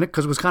 or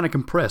because it was kind of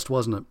compressed,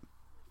 wasn't it?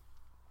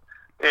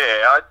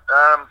 Yeah,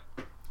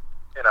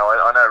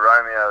 I know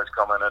Romeo has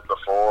commented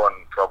before,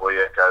 and probably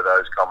echo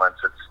those comments.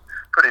 It's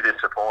pretty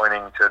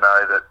disappointing to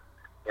know that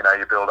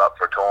you build up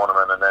for a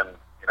tournament, and then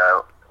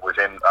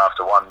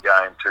after one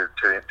game, two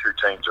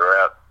teams are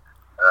out.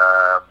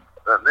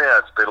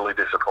 It's bitterly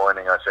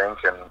disappointing, I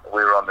think, and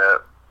we were on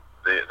the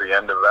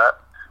end of that.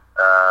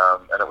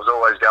 And it was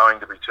always going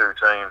to be 2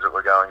 teams that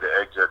were going to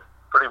exit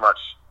pretty much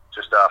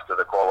just after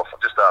the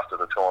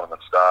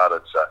tournament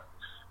started. So,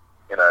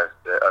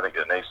 I think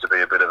it needs to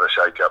be a bit of a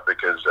shake-up,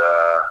 because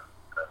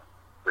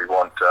we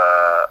want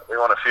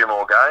a few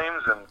more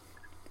games, and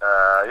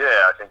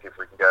I think if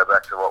we can go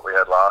back to what we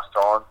had last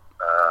time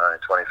in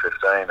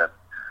 2015, and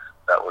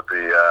that would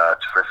be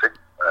terrific.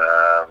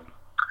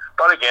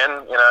 But again,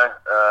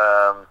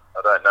 I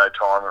don't know,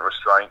 time and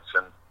restraints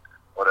and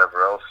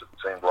whatever else. It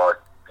seemed like,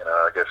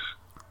 I guess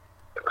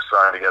it was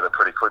thrown together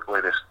pretty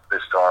quickly this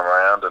time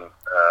around, and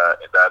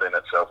that in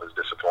itself is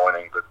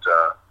disappointing. But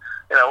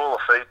all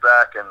the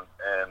feedback and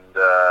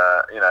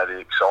the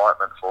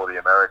excitement for the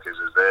Americas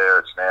is there.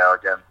 It's now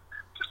again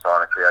just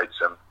trying to create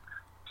some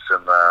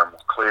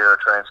clearer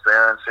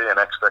transparency and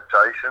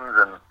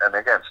expectations, and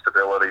again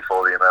stability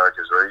for the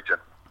Americas region.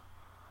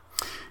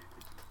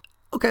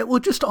 Okay, well,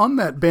 just on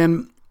that,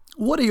 Ben,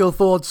 what are your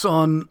thoughts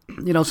on,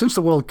 since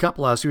the World Cup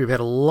last year, we've had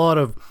a lot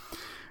of,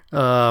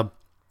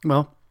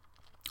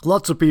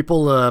 lots of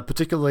people,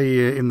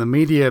 particularly in the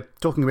media,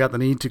 talking about the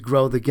need to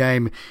grow the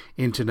game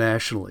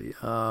internationally.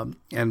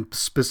 And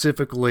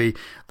specifically,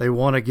 they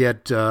want to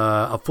get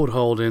a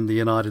foothold in the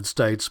United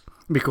States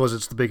because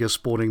it's the biggest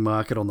sporting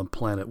market on the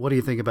planet. What do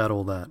you think about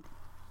all that?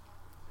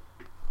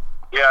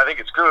 Yeah, I think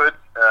it's good.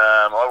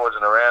 I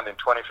wasn't around in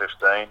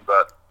 2015,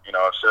 but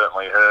I've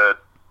certainly heard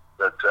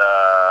that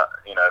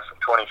from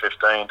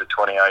 2015 to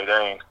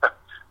 2018,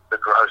 the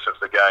growth of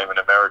the game in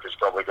America's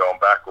probably gone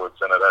backwards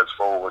than it has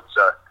forward.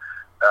 So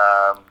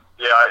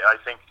I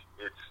think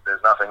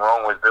there's nothing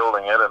wrong with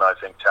building it, and I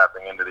think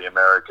tapping into the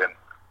American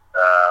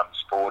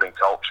sporting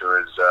culture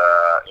is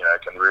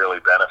can really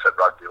benefit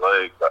rugby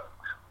league. But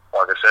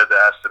like I said,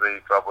 there has to be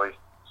probably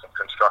some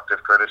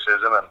constructive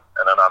criticism and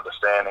an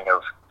understanding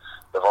of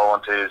the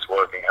volunteers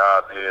working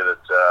hard here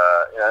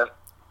that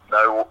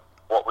know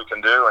what we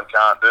can do and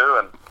can't do,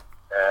 and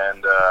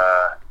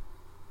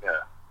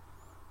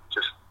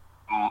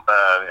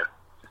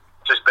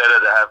just better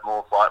to have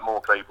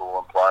more people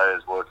and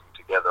players working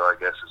together, I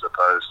guess, as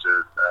opposed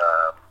to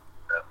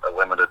a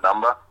limited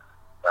number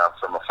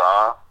from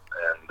afar.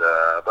 And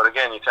but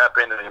again, you tap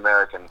into the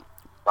American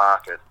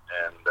market,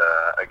 and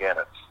again,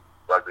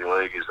 rugby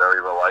league is very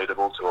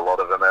relatable to a lot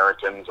of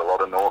Americans, a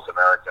lot of North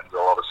Americans, a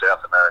lot of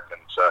South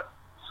Americans. So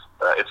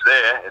it's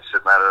there. It's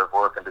a matter of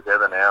working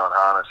together now and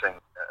harnessing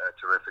a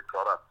terrific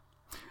product.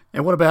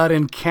 And what about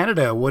in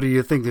Canada? What do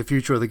you think the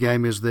future of the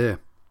game is there?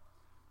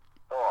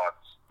 Oh,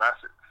 it's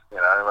massive.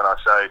 When I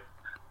say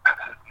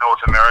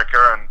North America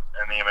and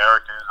the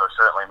Americas, I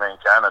certainly mean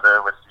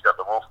Canada. You've got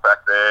the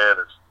Wolfpack there.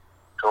 There's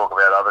talk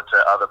about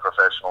other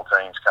professional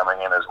teams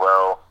coming in as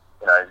well.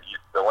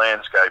 The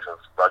landscape of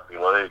rugby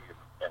league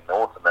in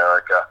North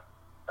America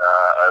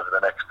over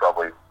the next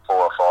probably 4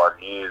 or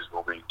 5 years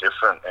will be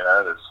different.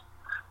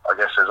 I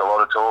guess there's a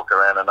lot of talk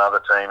around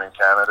another team in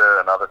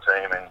Canada, another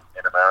team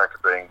in America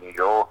being New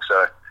York.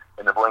 So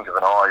in the blink of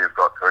an eye, you've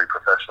got 3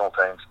 professional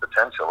teams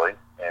potentially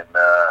in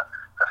a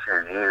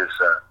few years.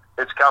 So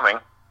it's coming.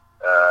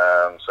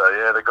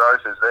 The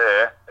growth is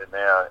there. And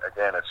now,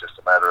 again, it's just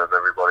a matter of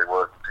everybody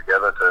working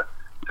together to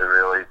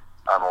really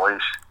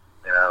unleash,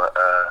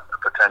 a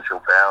potential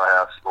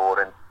powerhouse sport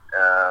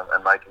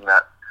and making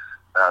that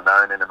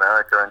known in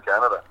America and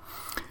Canada.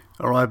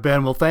 All right,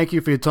 Ben. Well, thank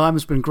you for your time.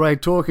 It's been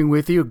great talking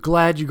with you.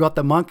 Glad you got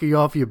the monkey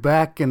off your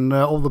back, and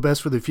all the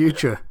best for the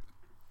future.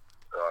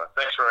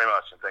 Thanks very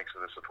much, and thanks for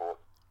the support.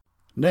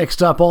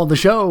 Next up on the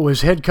show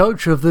is head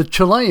coach of the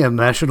Chilean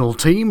national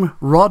team,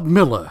 Rod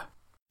Miller.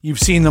 You've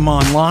seen them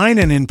online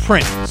and in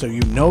print, so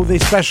you know they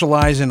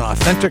specialize in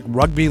authentic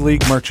rugby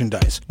league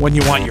merchandise. When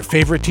you want your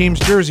favorite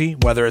team's jersey,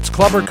 whether it's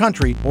club or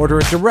country, order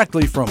it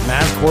directly from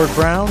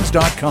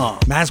MascourtBrowns.com.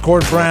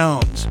 Mascourt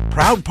Browns,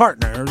 proud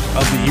partners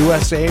of the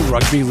USA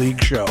Rugby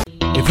League Show.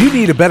 If you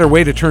need a better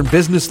way to turn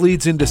business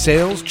leads into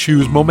sales,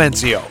 choose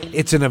Momencio.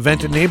 It's an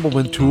event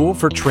enablement tool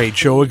for trade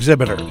show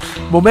exhibitors.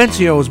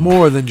 Momencio is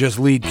more than just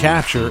lead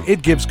capture,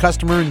 it gives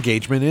customer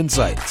engagement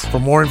insights. For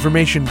more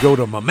information, go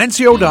to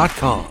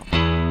Momencio.com.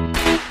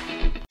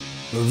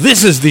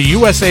 This is the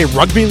USA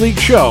Rugby League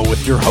Show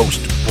with your host,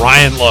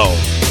 Brian Lowe.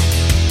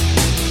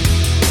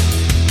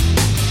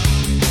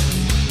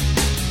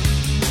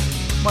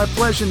 My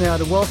pleasure now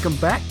to welcome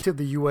back to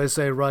the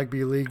USA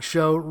Rugby League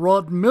Show,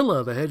 Rod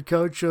Miller, the head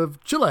coach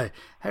of Chile.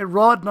 Hey,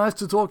 Rod, nice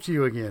to talk to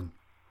you again.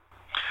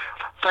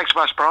 Thanks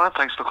much, Brian.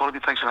 Thanks for calling me.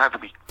 Thanks for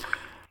having me.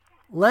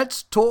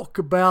 Let's talk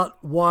about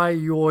why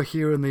you're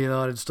here in the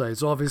United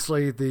States.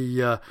 Obviously,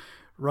 the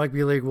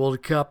Rugby League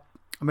World Cup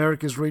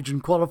America's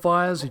region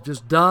qualifiers you've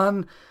just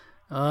done.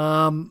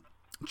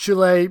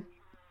 Chile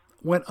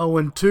went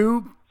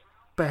 0-2,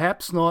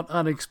 perhaps not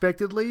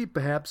unexpectedly,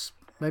 perhaps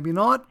maybe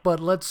not,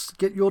 but let's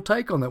get your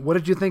take on that. What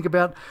did you think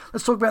about,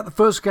 let's talk about the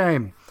first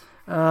game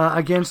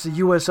against the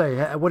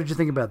USA. What did you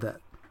think about that?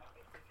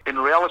 In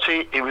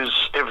reality, it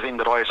was everything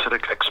that I sort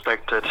of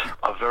expected.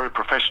 A very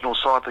professional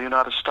side, the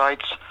United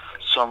States,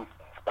 some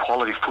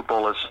quality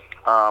footballers,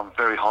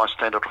 very high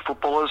standard of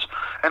footballers,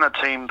 and a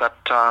team that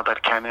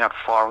came out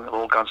firing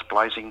all guns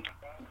blazing.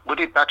 We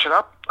did batch it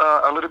up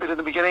a little bit in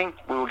the beginning.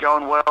 We were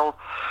going well.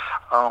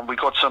 We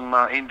got some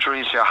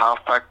injuries. Our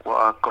halfback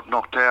got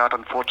knocked out,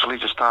 unfortunately,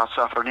 just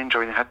after an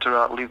injury and had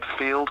to leave the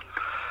field.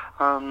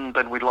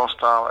 Then we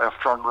lost our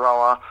front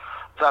rower.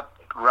 That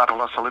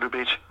rattled us a little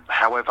bit.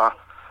 However,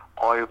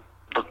 the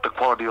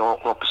quality of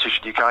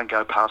opposition, you can't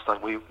go past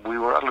that. We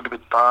were at a little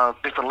bit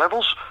different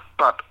levels,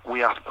 but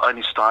we are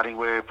only starting.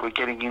 We're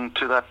getting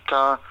into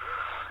that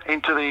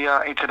into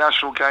the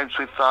international games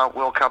with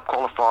World Cup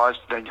qualifiers.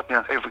 Then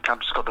every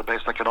country's got the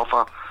best they can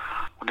offer.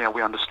 Now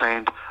we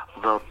understand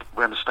the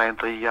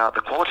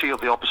quality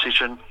of the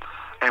opposition,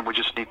 and we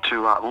just need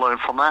to learn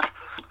from that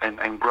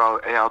and grow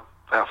our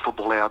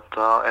football,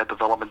 our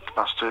development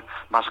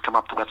must come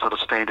up to that sort of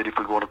standard if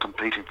we want to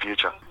compete in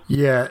future.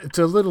 Yeah, it's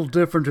a little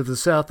different to the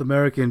South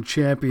American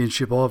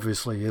Championship,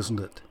 obviously, isn't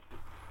it?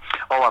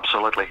 Oh,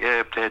 absolutely.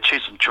 Yeah,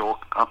 cheese and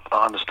chalk,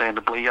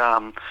 understandably.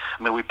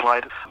 We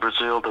played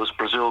Brazil. There was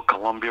Brazil,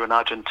 Colombia, and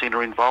Argentina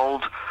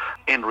involved.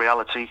 In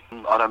reality,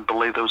 I don't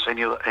believe there was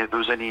any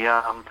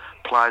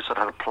players that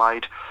had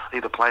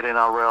either played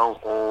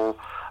NRL or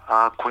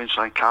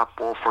Queensland Cup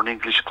or for an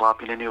English club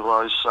in any of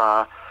those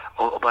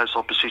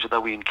opposition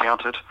that we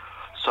encountered.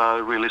 So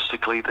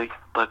realistically, the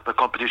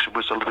competition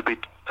was a little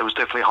bit. It was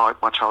definitely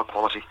much higher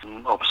quality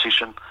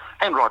opposition.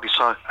 and rightly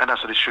so, and as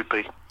it should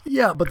be.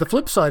 Yeah, but the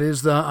flip side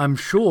is that I'm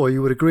sure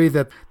you would agree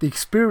that the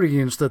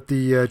experience that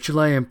the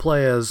Chilean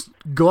players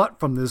got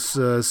from this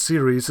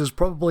series is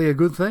probably a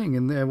good thing,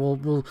 and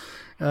will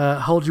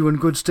hold you in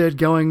good stead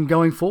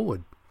going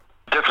forward.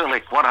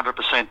 Definitely,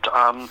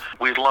 100%.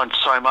 We learned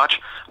so much.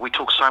 We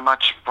took so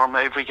much from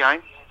every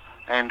game,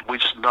 and we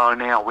just know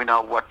now. We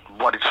know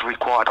what is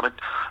required. I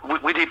mean,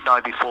 we did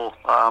know before.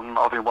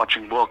 I've been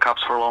watching World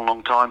Cups for a long,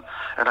 long time,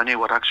 and I knew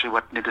what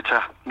needed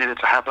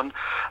to happen.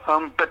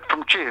 But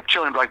from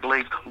Chilean Rugby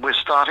League, we're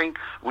starting.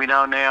 We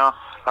know now.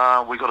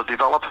 We've got to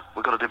develop.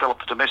 We've got to develop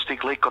the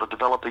domestic league. Got to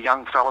develop the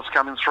young fellas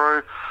coming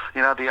through.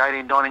 You know, the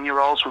 18,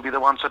 19-year-olds will be the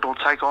ones that will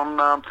take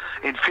on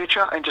in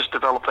future, and just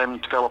develop them,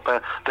 develop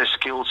their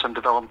skills, and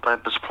develop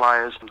them as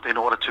players in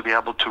order to be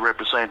able to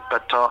represent.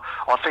 But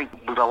I think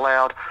we've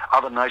allowed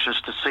other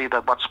nations to see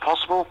that what's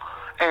possible,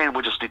 and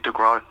we just need to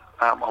grow.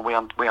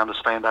 We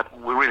understand that.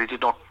 We really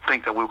did not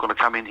think that we were going to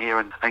come in here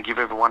and give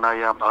everyone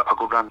a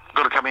good run.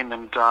 Got to come in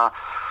and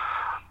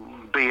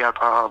be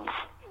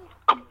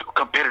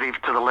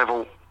competitive to the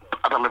level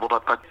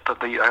that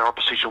our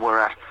opposition were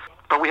at.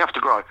 But we have to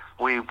grow.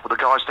 The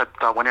guys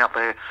that went out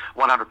there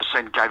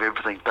 100% gave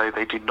everything.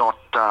 They did not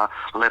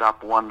let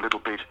up one little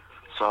bit.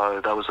 So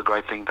that was a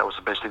great thing. That was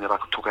the best thing that I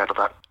took out of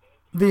that.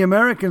 The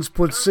Americans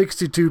put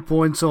 62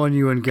 points on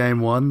you in Game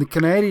 1. The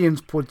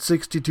Canadians put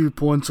 62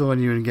 points on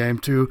you in Game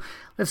 2.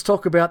 Let's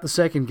talk about the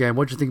second game.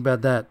 What do you think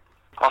about that?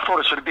 I thought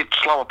it was a bit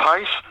slower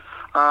pace.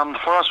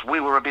 For us,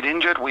 we were a bit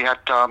injured. We had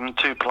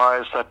two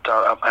players that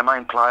our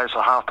main players,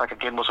 a halfback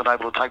again, wasn't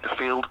able to take the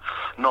field,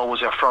 nor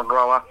was our front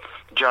rower,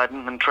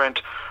 Jaden and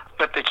Trent.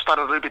 But it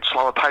started a little bit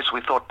slower pace.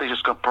 We thought this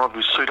is going to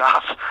probably suit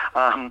us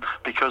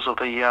because of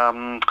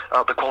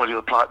the quality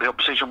of the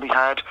opposition we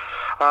had.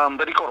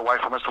 But it got away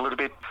from us a little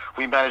bit.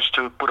 We managed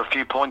to put a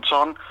few points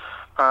on,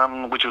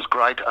 which was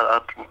great.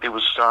 It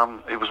was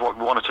what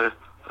we wanted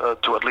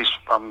to at least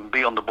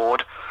be on the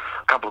board.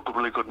 A couple of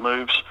really good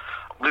moves.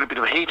 A little bit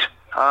of heat.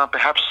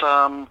 Perhaps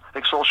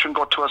exhaustion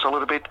got to us a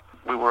little bit.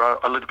 We were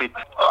a little bit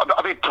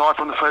tired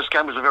from the first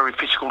game. It was a very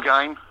physical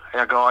game.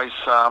 Our guys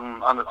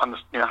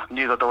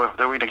knew that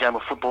they were in a game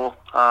of football.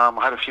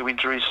 Had a few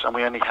injuries, and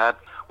we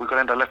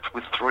got left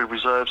with 3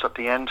 reserves at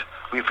the end.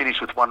 We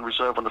finished with 1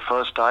 reserve on the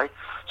first day.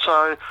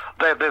 So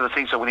they're the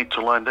things that we need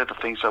to learn. They're the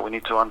things that we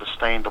need to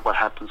understand of what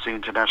happens in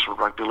international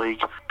rugby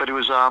league. But it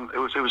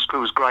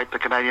was great. The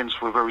Canadians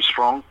were very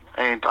strong,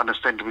 and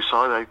understandably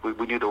so.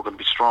 We knew they were going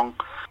to be strong.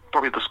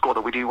 Probably the score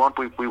that we didn't want.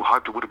 We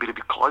hoped it would have been a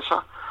bit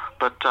closer,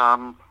 but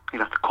the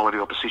quality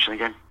of opposition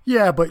again.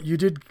 Yeah, but you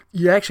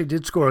actually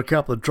did score a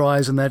couple of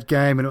tries in that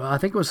game, and I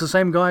think it was the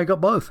same guy who got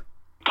both.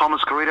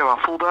 Thomas Garrido,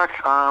 our fullback.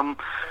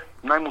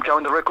 Name will go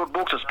in the record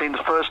books. It's been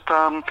the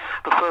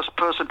first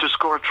person to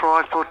score a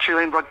try for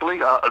Chilean Rugby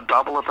League, a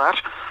double of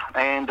that,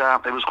 and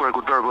it was very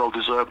good, very well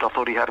deserved. I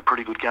thought he had a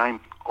pretty good game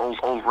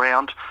all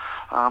round.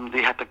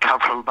 He had to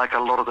cover and make a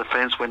lot of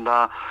defence when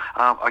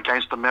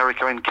against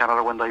America and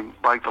Canada when they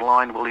broke the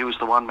line. Well, he was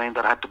the one man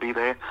that had to be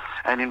there,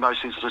 and in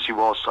most instances he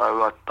was.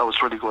 So that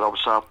was really good. I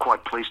was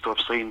quite pleased to have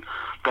seen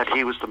that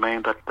he was the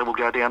man that will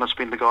go down and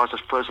spin the guys as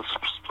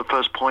the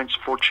first points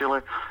for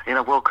Chile in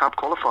a World Cup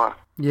qualifier.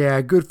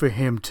 Yeah, good for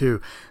him too.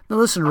 Now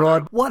listen,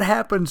 Rod, what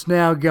happens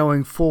now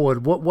going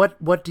forward?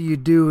 What do you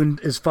do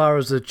as far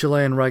as the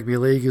Chilean Rugby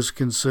League is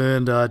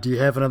concerned? Do you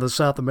have another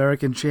South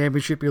American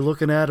championship you're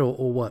looking at,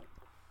 or what?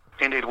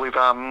 Indeed, we're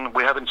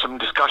having some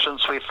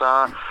discussions with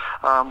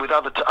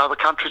other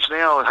countries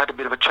now. I had a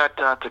bit of a chat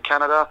to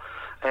Canada,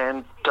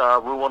 and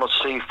we want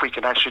to see if we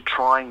can actually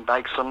try and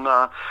make some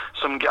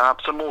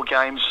more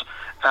games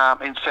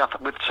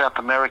with South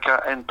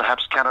America and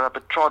perhaps Canada,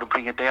 but try to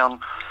bring it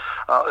down.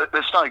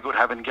 There's no good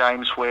having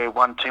games where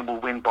one team will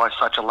win by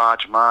such a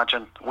large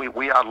margin.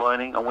 We are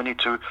learning, and we need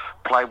to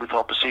play with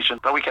opposition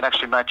that we can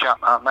actually match up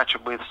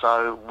with.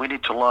 So we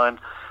need to learn.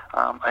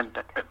 And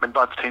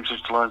both teams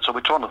need to learn. So we're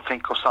trying to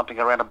think of something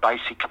around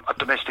a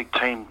domestic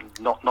team,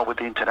 not with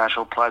the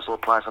international players or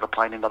players that are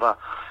playing in another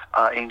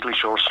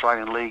English or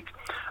Australian league.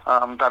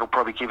 That'll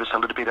probably give us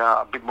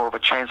a bit more of a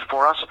chance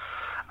for us.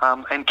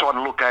 And trying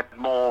to look at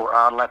more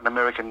Latin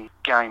American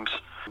games.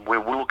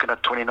 We're looking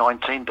at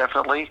 2019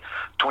 definitely.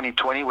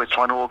 2020 we're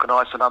trying to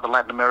organise another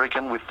Latin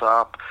American with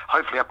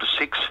hopefully up to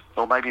 6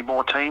 or maybe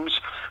more teams.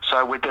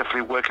 So we're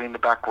definitely working in the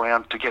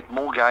background to get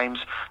more games,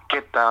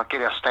 get our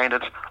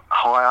standard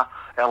higher,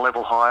 our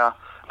level higher.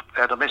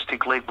 Our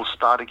domestic league will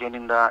start again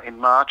in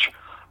March.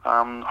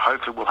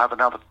 Hopefully we'll have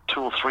another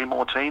 2 or 3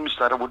 more teams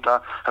that would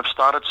have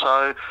started.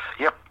 So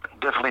yep,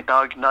 definitely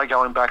no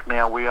going back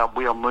now. We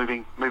are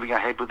moving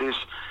ahead with this.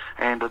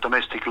 And the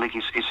domestic league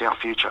is our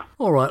future.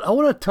 All right, I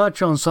want to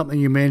touch on something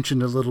you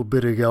mentioned a little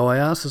bit ago. I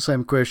asked the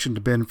same question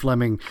to Ben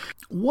Fleming.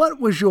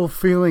 What was your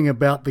feeling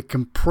about the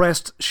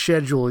compressed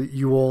schedule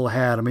you all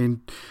had? I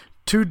mean,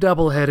 2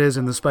 doubleheaders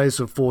in the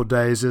space of 4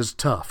 days is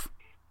tough.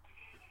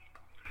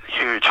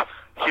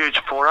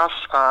 Huge for us.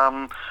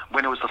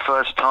 When it was the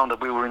first time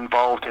that we were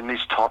involved in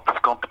this type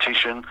of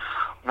competition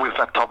with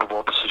that type of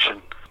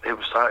opposition. It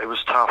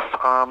was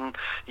tough.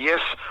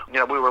 Yes,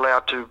 we were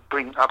allowed to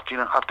bring up to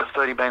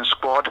 30-man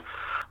squad,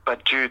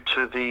 but due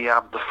to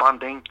the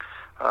funding,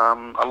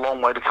 a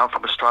long way to come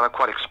from Australia,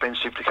 quite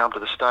expensive to come to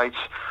the States.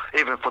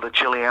 Even for the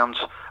Chileans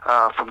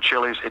from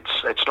Chile,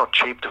 it's not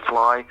cheap to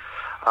fly.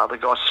 The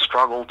guys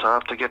struggled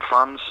to get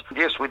funds.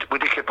 Yes, we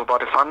did get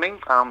provided funding.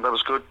 That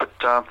was good, but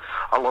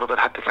a lot of it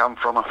had to come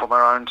from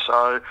our own.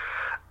 So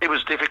it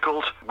was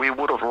difficult. We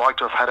would have liked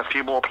to have had a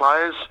few more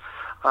players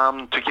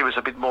to give us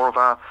a bit more of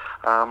a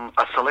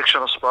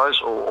selection, I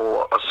suppose,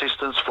 or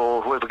assistance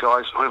for whoever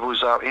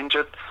was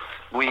injured.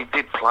 We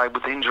did play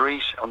with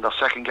injuries on the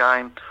second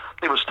game.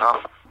 It was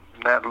tough.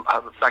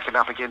 Backing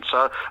up again,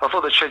 so I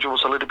thought the schedule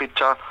was a little bit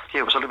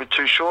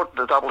too short,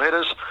 the double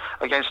headers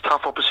against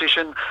tough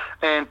opposition,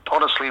 and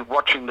honestly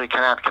watching the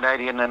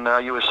Canadian and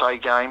USA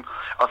game,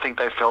 I think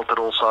they felt it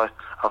also.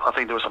 I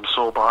think there were some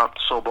sore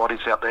bodies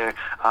out there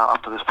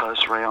after this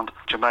first round.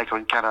 Jamaica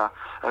and Canada,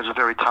 it was a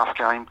very tough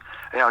game.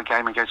 Our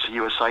game against the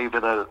USA,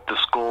 even though the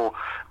score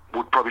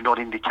would probably not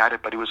indicate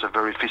it, but it was a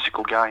very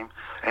physical game,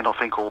 and I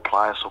think all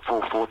players, or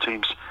four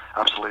teams,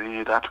 absolutely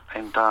knew that,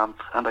 and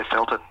they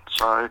felt it.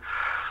 So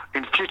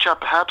in future,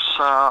 perhaps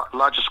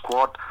larger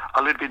squad,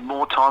 a little bit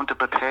more time to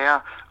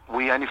prepare.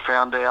 We only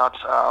found out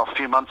a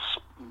few months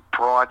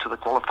prior to the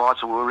qualifiers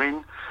that we were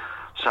in,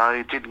 so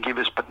it didn't give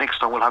us, but next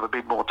time we'll have a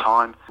bit more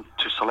time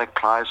to select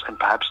players and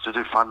perhaps to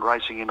do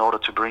fundraising in order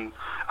to bring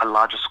a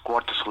larger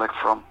squad to select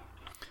from.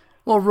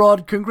 Well,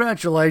 Rod,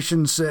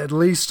 congratulations at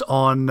least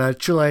on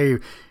Chile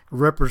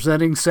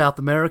representing South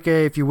America,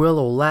 if you will,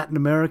 or Latin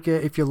America,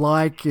 if you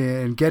like,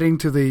 and getting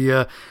to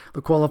the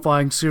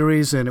qualifying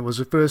series. And it was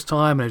the first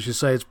time, and as you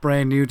say, it's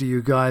brand new to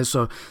you guys.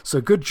 So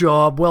good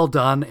job, well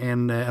done,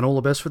 and all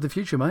the best for the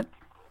future, mate.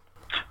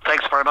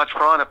 Thanks very much,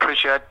 Brian. I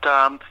appreciate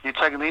you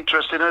taking the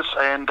interest in us,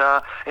 and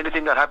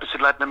anything that happens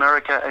in Latin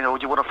America,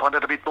 you want to find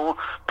out a bit more,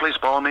 please,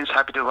 by all means,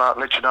 happy to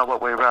let you know what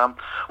we're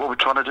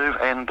trying to do,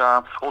 and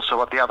also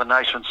what the other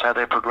nations, how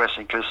they're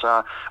progressing, because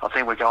I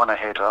think we're going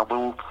ahead.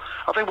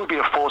 I think we'll be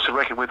a force to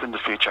reckon with in the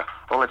future.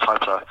 Well, let's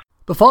hope so.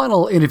 The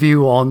final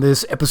interview on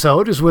this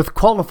episode is with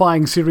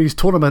qualifying series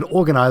tournament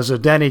organizer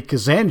Danny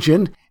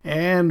Kazanjian,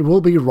 and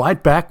we'll be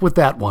right back with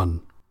that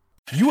one.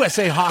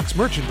 USA Hawks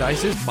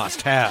merchandise is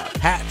must-have.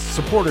 Hats,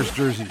 supporters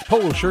jerseys,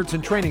 polo shirts,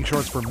 and training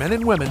shorts for men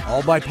and women,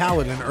 all by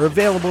Paladin, are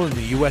available in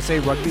the USA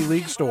Rugby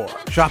League store.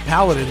 Shop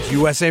Paladin's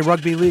USA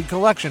Rugby League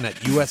collection at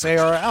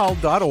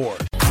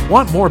usarl.org.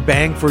 Want more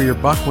bang for your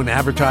buck when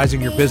advertising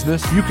your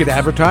business? You could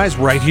advertise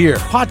right here.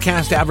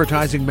 Podcast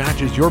advertising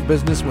matches your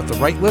business with the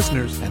right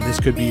listeners, and this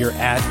could be your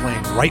ad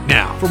playing right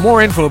now. For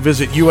more info,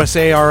 visit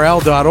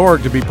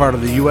usarl.org to be part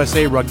of the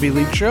USA Rugby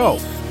League show.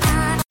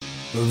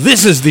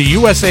 This is the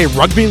USA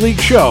Rugby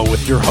League show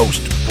with your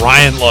host,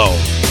 Brian Lowe.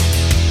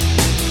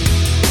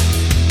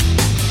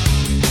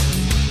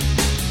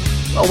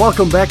 Well,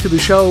 welcome back to the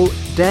show.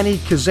 Danny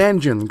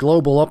Kazanjian,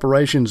 Global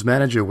Operations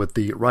Manager with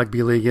the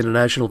Rugby League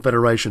International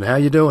Federation. How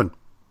you doing?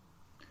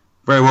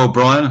 Very well,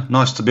 Brian.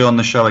 Nice to be on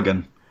the show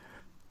again.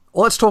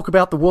 Well, let's talk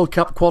about the World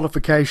Cup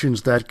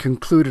qualifications that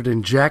concluded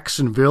in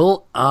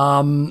Jacksonville.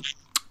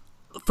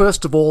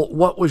 First of all,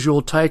 what was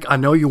your take? I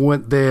know you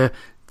weren't there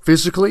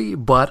physically,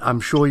 but I'm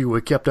sure you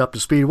were kept up to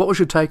speed. What was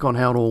your take on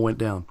how it all went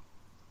down?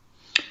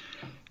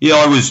 Yeah,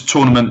 I was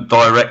tournament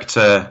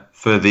director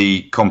for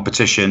the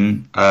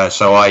competition,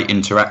 so I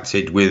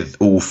interacted with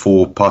all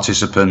four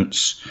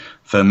participants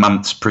for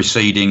months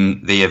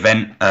preceding the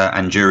event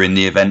and during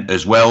the event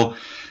as well.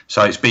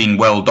 So it's been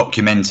well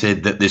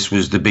documented that this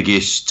was the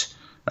biggest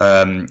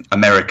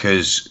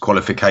America's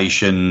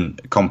qualification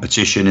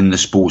competition in the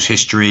sport's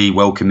history,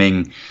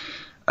 welcoming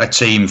a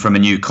team from a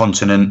new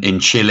continent in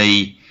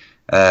Chile.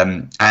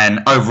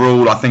 And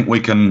overall, I think we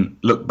can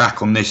look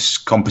back on this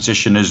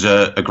competition as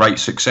a great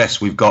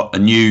success. We've got a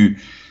new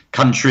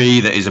country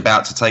that is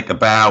about to take a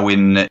bow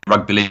in the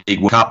Rugby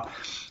League World Cup.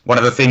 One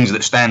of the things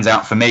that stands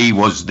out for me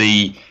was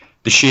the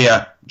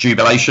sheer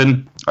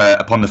jubilation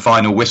upon the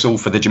final whistle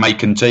for the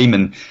Jamaican team,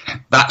 and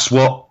that's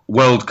what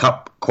World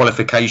Cup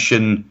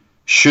qualification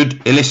should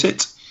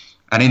elicit.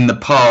 And in the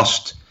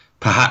past,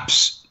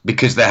 perhaps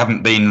because there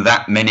haven't been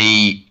that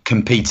many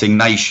competing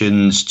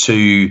nations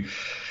to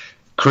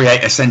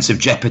create a sense of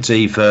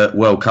jeopardy for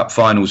World Cup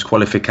finals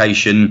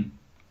qualification,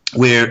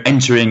 we're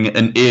entering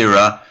an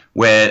era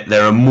where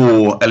there are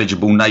more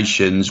eligible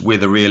nations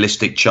with a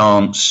realistic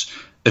chance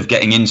of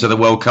getting into the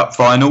World Cup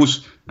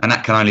finals, and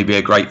that can only be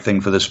a great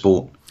thing for the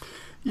sport.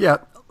 Yeah,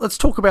 let's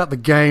talk about the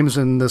games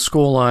and the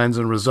scorelines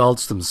and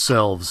results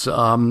themselves.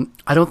 I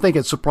don't think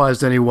it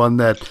surprised anyone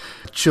that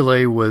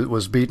Chile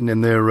was beaten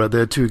in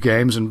their two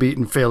games and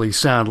beaten fairly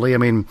soundly. I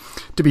mean,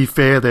 to be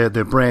fair,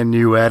 they're brand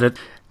new at it.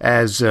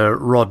 As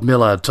Rod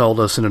Miller told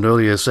us in an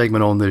earlier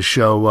segment on this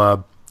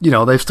show,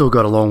 they've still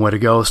got a long way to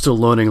go, still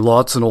learning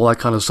lots and all that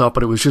kind of stuff, but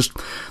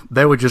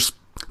they were just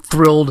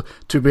thrilled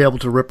to be able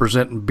to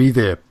represent and be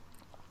there.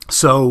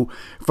 So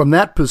from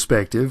that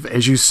perspective,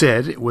 as you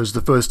said, it was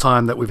the first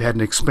time that we've had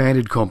an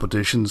expanded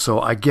competition, so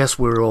I guess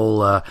we're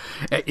all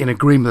in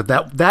agreement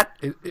that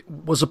it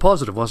was a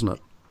positive, wasn't it?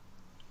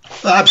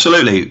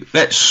 Absolutely.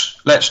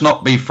 Let's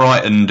not be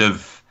frightened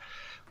of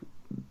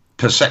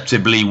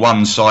perceptibly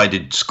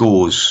one-sided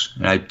scores.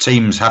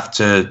 Teams have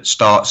to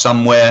start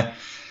somewhere.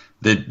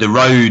 The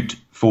road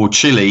for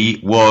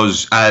Chile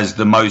was as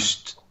the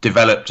most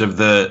developed of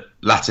the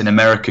Latin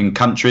American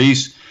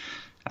countries,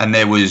 and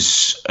there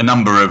was a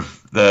number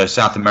of the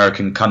South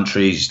American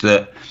countries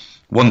that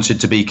wanted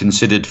to be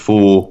considered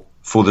for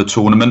the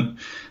tournament,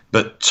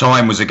 but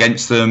time was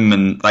against them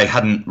and they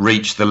hadn't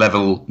reached the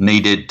level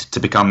needed to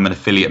become an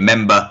affiliate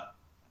member.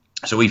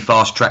 So we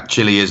fast-tracked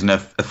Chile as an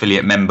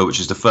affiliate member, which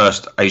is the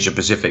first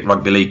Asia-Pacific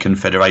Rugby League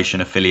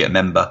Confederation affiliate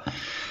member.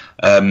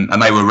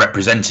 And they were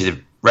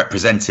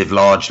representative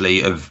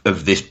largely of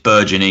this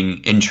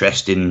burgeoning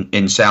interest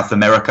in South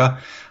America.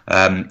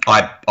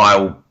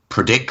 I'll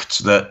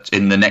predict that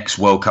in the next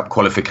World Cup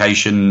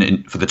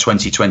qualification for the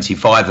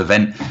 2025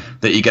 event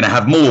that you're going to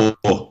have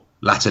more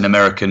Latin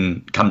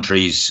American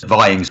countries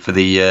vying for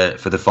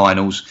the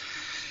finals,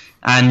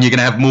 and you're going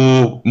to have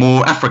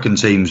more African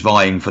teams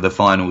vying for the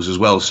finals as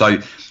well. So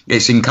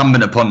it's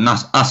incumbent upon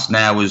us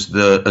now as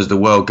the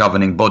world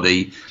governing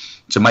body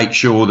to make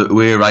sure that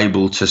we're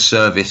able to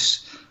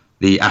service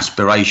the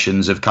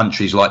aspirations of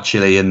countries like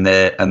Chile and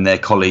their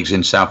colleagues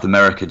in South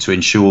America to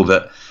ensure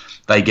that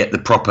they get the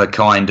proper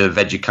kind of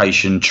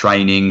education,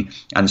 training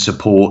and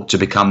support to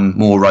become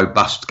more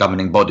robust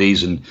governing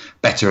bodies and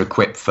better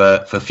equipped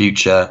for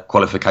future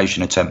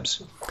qualification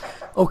attempts.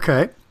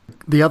 Okay.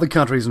 The other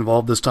countries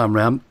involved this time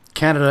round,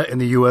 Canada and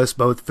the US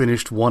both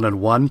finished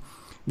 1-1.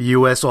 The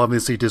US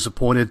obviously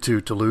disappointed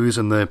to lose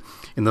in the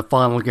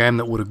final game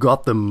that would have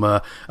got them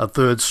a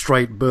third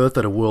straight berth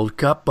at a World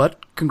Cup, but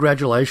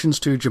congratulations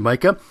to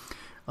Jamaica.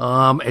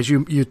 As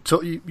you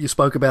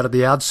spoke about at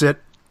the outset,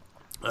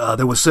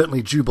 there was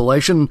certainly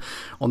jubilation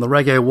on the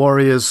Reggae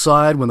Warriors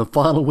side when the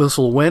final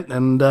whistle went,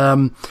 and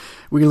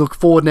we look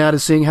forward now to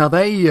seeing how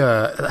they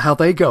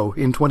go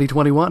in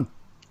 2021.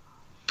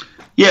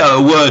 Yeah,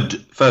 a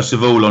word first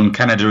of all on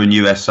Canada and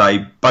USA.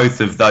 Both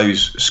of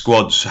those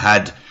squads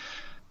had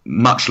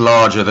much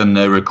larger than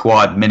the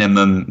required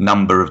minimum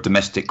number of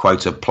domestic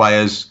quota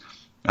players,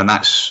 and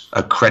that's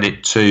a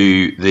credit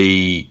to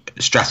the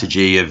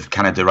strategy of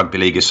Canada Rugby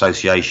League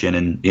Association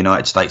and the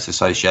United States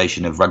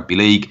Association of Rugby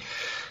League.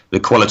 The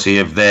quality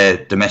of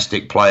their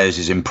domestic players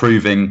is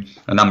improving.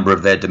 A number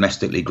of their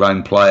domestically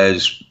grown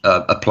players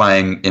are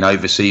playing in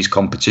overseas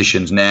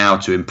competitions now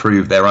to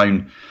improve their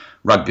own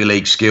rugby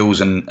league skills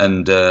and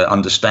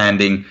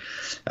understanding.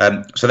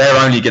 So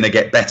they're only going to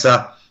get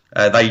better.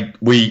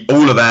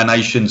 All of our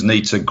nations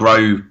need to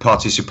grow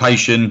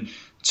participation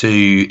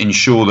to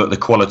ensure that the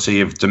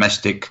quality of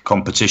domestic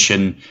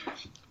competition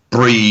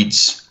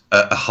breeds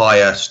a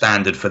higher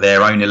standard for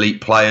their own elite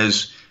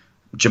players.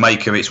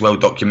 Jamaica, it's well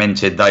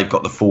documented, they've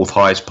got the fourth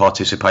highest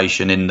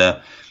participation in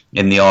the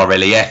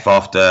RLEF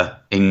after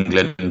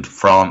England,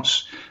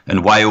 France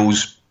and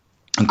Wales.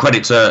 And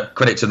credit to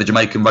the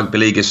Jamaican Rugby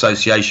League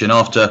Association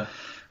after,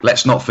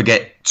 let's not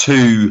forget,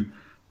 two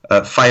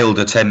failed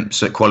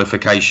attempts at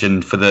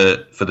qualification for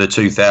the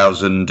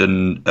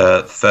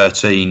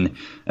 2013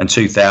 and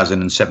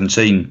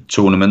 2017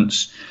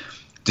 tournaments,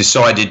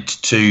 decided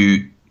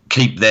to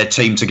keep their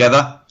team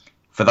together.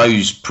 For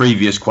those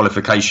previous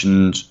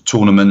qualifications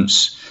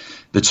tournaments,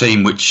 the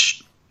team,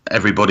 which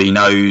everybody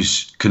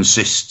knows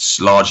consists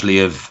largely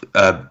of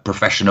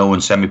professional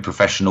and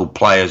semi-professional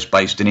players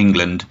based in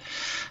England,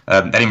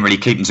 they didn't really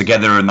keep them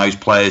together, and those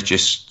players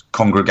just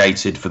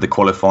congregated for the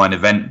qualifying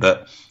event.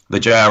 But the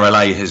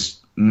JRLA has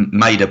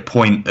made a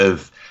point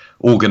of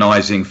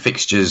organising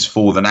fixtures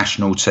for the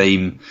national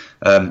team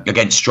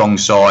against strong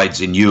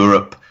sides in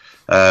Europe,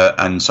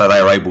 and so they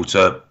are able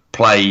to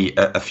play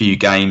a few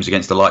games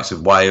against the likes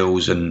of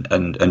Wales and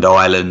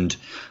Ireland,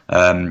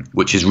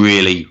 which has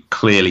really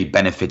clearly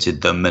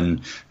benefited them,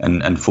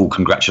 and full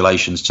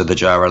congratulations to the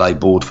JRLA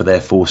board for their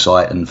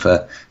foresight and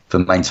for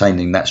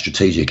maintaining that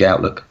strategic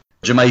outlook.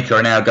 Jamaica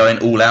are now going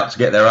all out to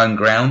get their own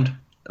ground.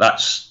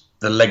 That's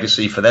the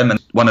legacy for them, and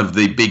one of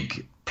the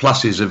big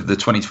pluses of the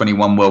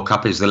 2021 World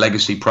Cup is the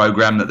legacy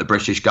programme that the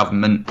British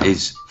government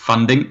is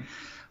funding.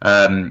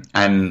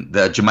 And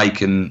the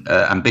Jamaican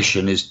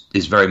ambition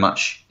is very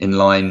much in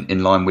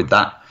line with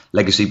that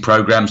legacy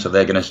programme. So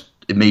they're going to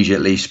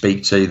immediately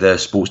speak to the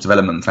Sports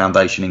Development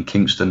Foundation in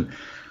Kingston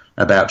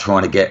about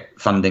trying to get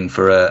funding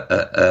for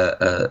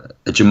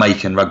a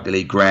Jamaican rugby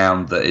league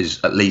ground that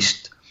is at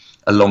least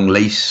a long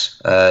lease,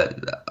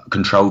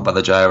 controlled by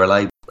the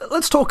JRLA.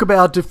 Let's talk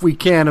about, if we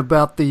can,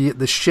 about the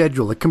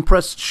schedule, the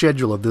compressed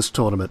schedule of this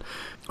tournament.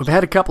 We've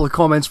had a couple of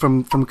comments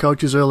from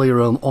coaches earlier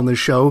on the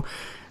show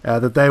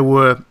that they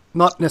were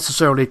not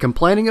necessarily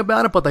complaining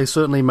about it, but they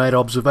certainly made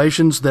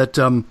observations that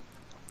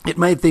it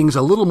made things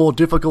a little more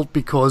difficult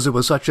because it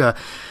was such a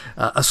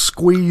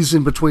squeeze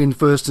in between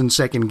first and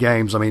second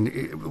games. I mean,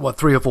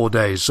 3 or 4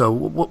 days. So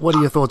what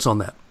are your thoughts on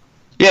that?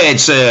 Yeah,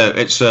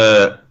 it's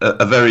a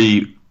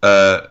very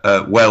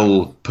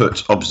well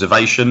put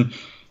observation.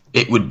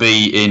 It would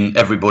be in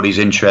everybody's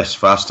interest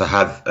for us to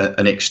have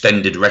an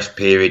extended rest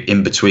period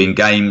in between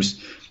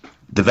games.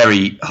 The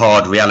very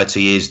hard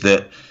reality is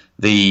that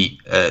the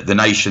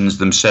nations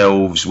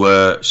themselves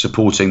were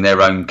supporting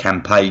their own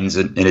campaigns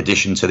in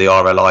addition to the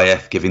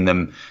RLIF giving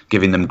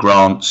them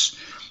grants.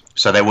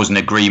 So there was an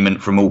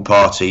agreement from all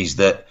parties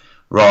that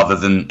rather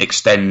than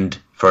extend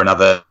for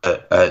another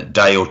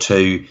day or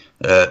two,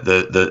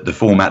 the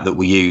format that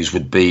we use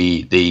would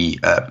be the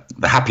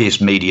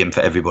happiest medium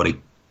for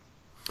everybody.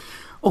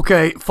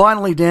 Okay,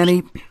 finally,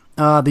 Danny,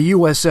 the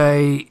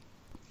USA,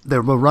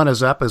 they're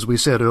runners-up, as we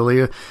said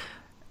earlier.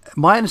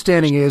 My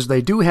understanding is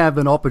they do have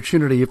an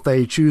opportunity, if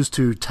they choose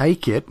to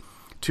take it,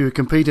 to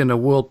compete in a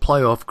World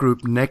Playoff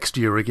group next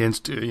year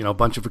against a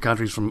bunch of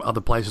countries from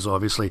other places,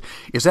 obviously.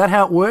 Is that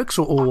how it works,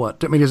 or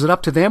what? I mean, is it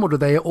up to them, or do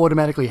they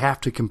automatically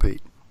have to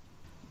compete?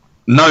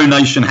 No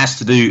nation has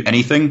to do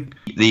anything.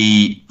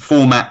 The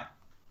format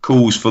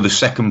calls for the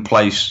second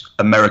place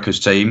America's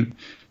team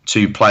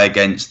to play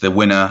against the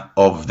winner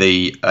of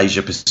the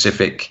Asia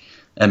Pacific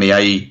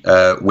MEA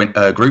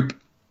group.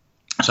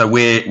 So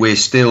we're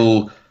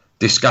still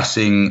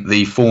discussing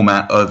the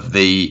format of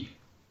the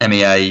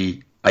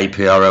MEA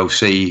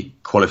APRLC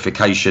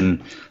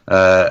qualification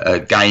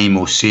game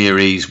or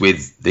series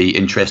with the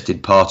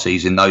interested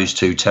parties in those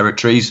two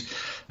territories.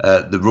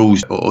 The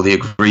rules or the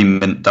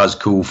agreement does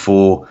call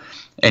for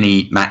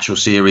any match or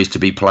series to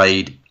be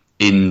played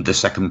in the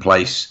second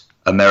place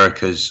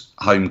America's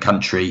home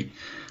country.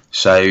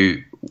 So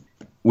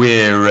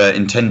we're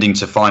intending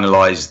to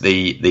finalise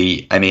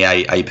the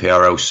MEA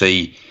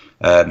APRLC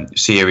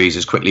series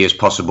as quickly as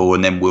possible,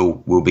 and then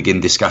we'll begin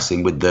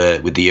discussing with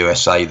the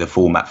USA the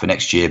format for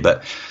next year.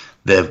 But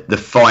the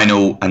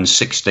final and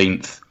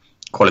 16th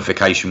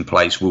qualification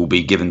place will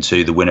be given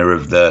to the winner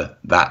of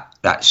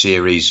that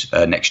series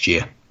next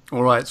year.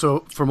 All right,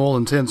 so from all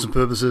intents and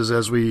purposes,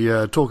 as we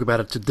talk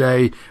about it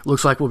today,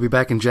 looks like we'll be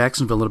back in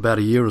Jacksonville in about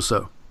a year or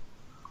so.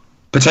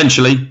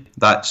 Potentially,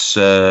 that's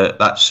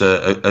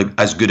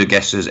as good a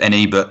guess as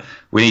any, but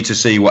we need to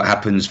see what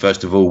happens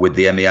first of all with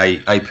the MEA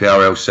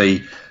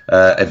APRLC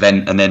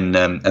event, and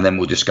then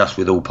we'll discuss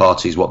with all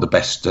parties what the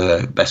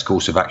best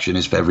course of action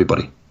is for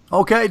everybody.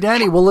 Okay,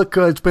 Danny. Well, look,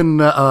 it's been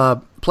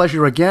a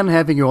pleasure again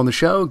having you on the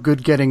show.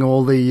 Good getting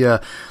all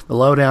the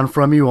lowdown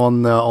from you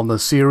on the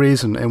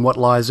series and what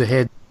lies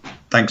ahead.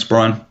 Thanks,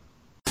 Brian.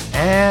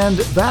 And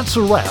that's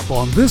a wrap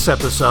on this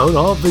episode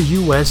of the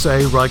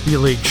USA Rugby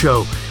League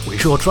Show. We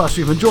sure trust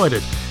you've enjoyed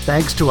it.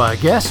 Thanks to our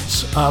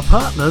guests, our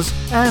partners,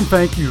 and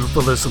thank you for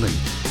listening.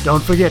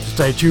 Don't forget to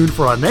stay tuned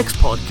for our next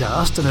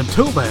podcast, and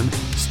until then,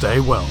 stay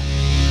well.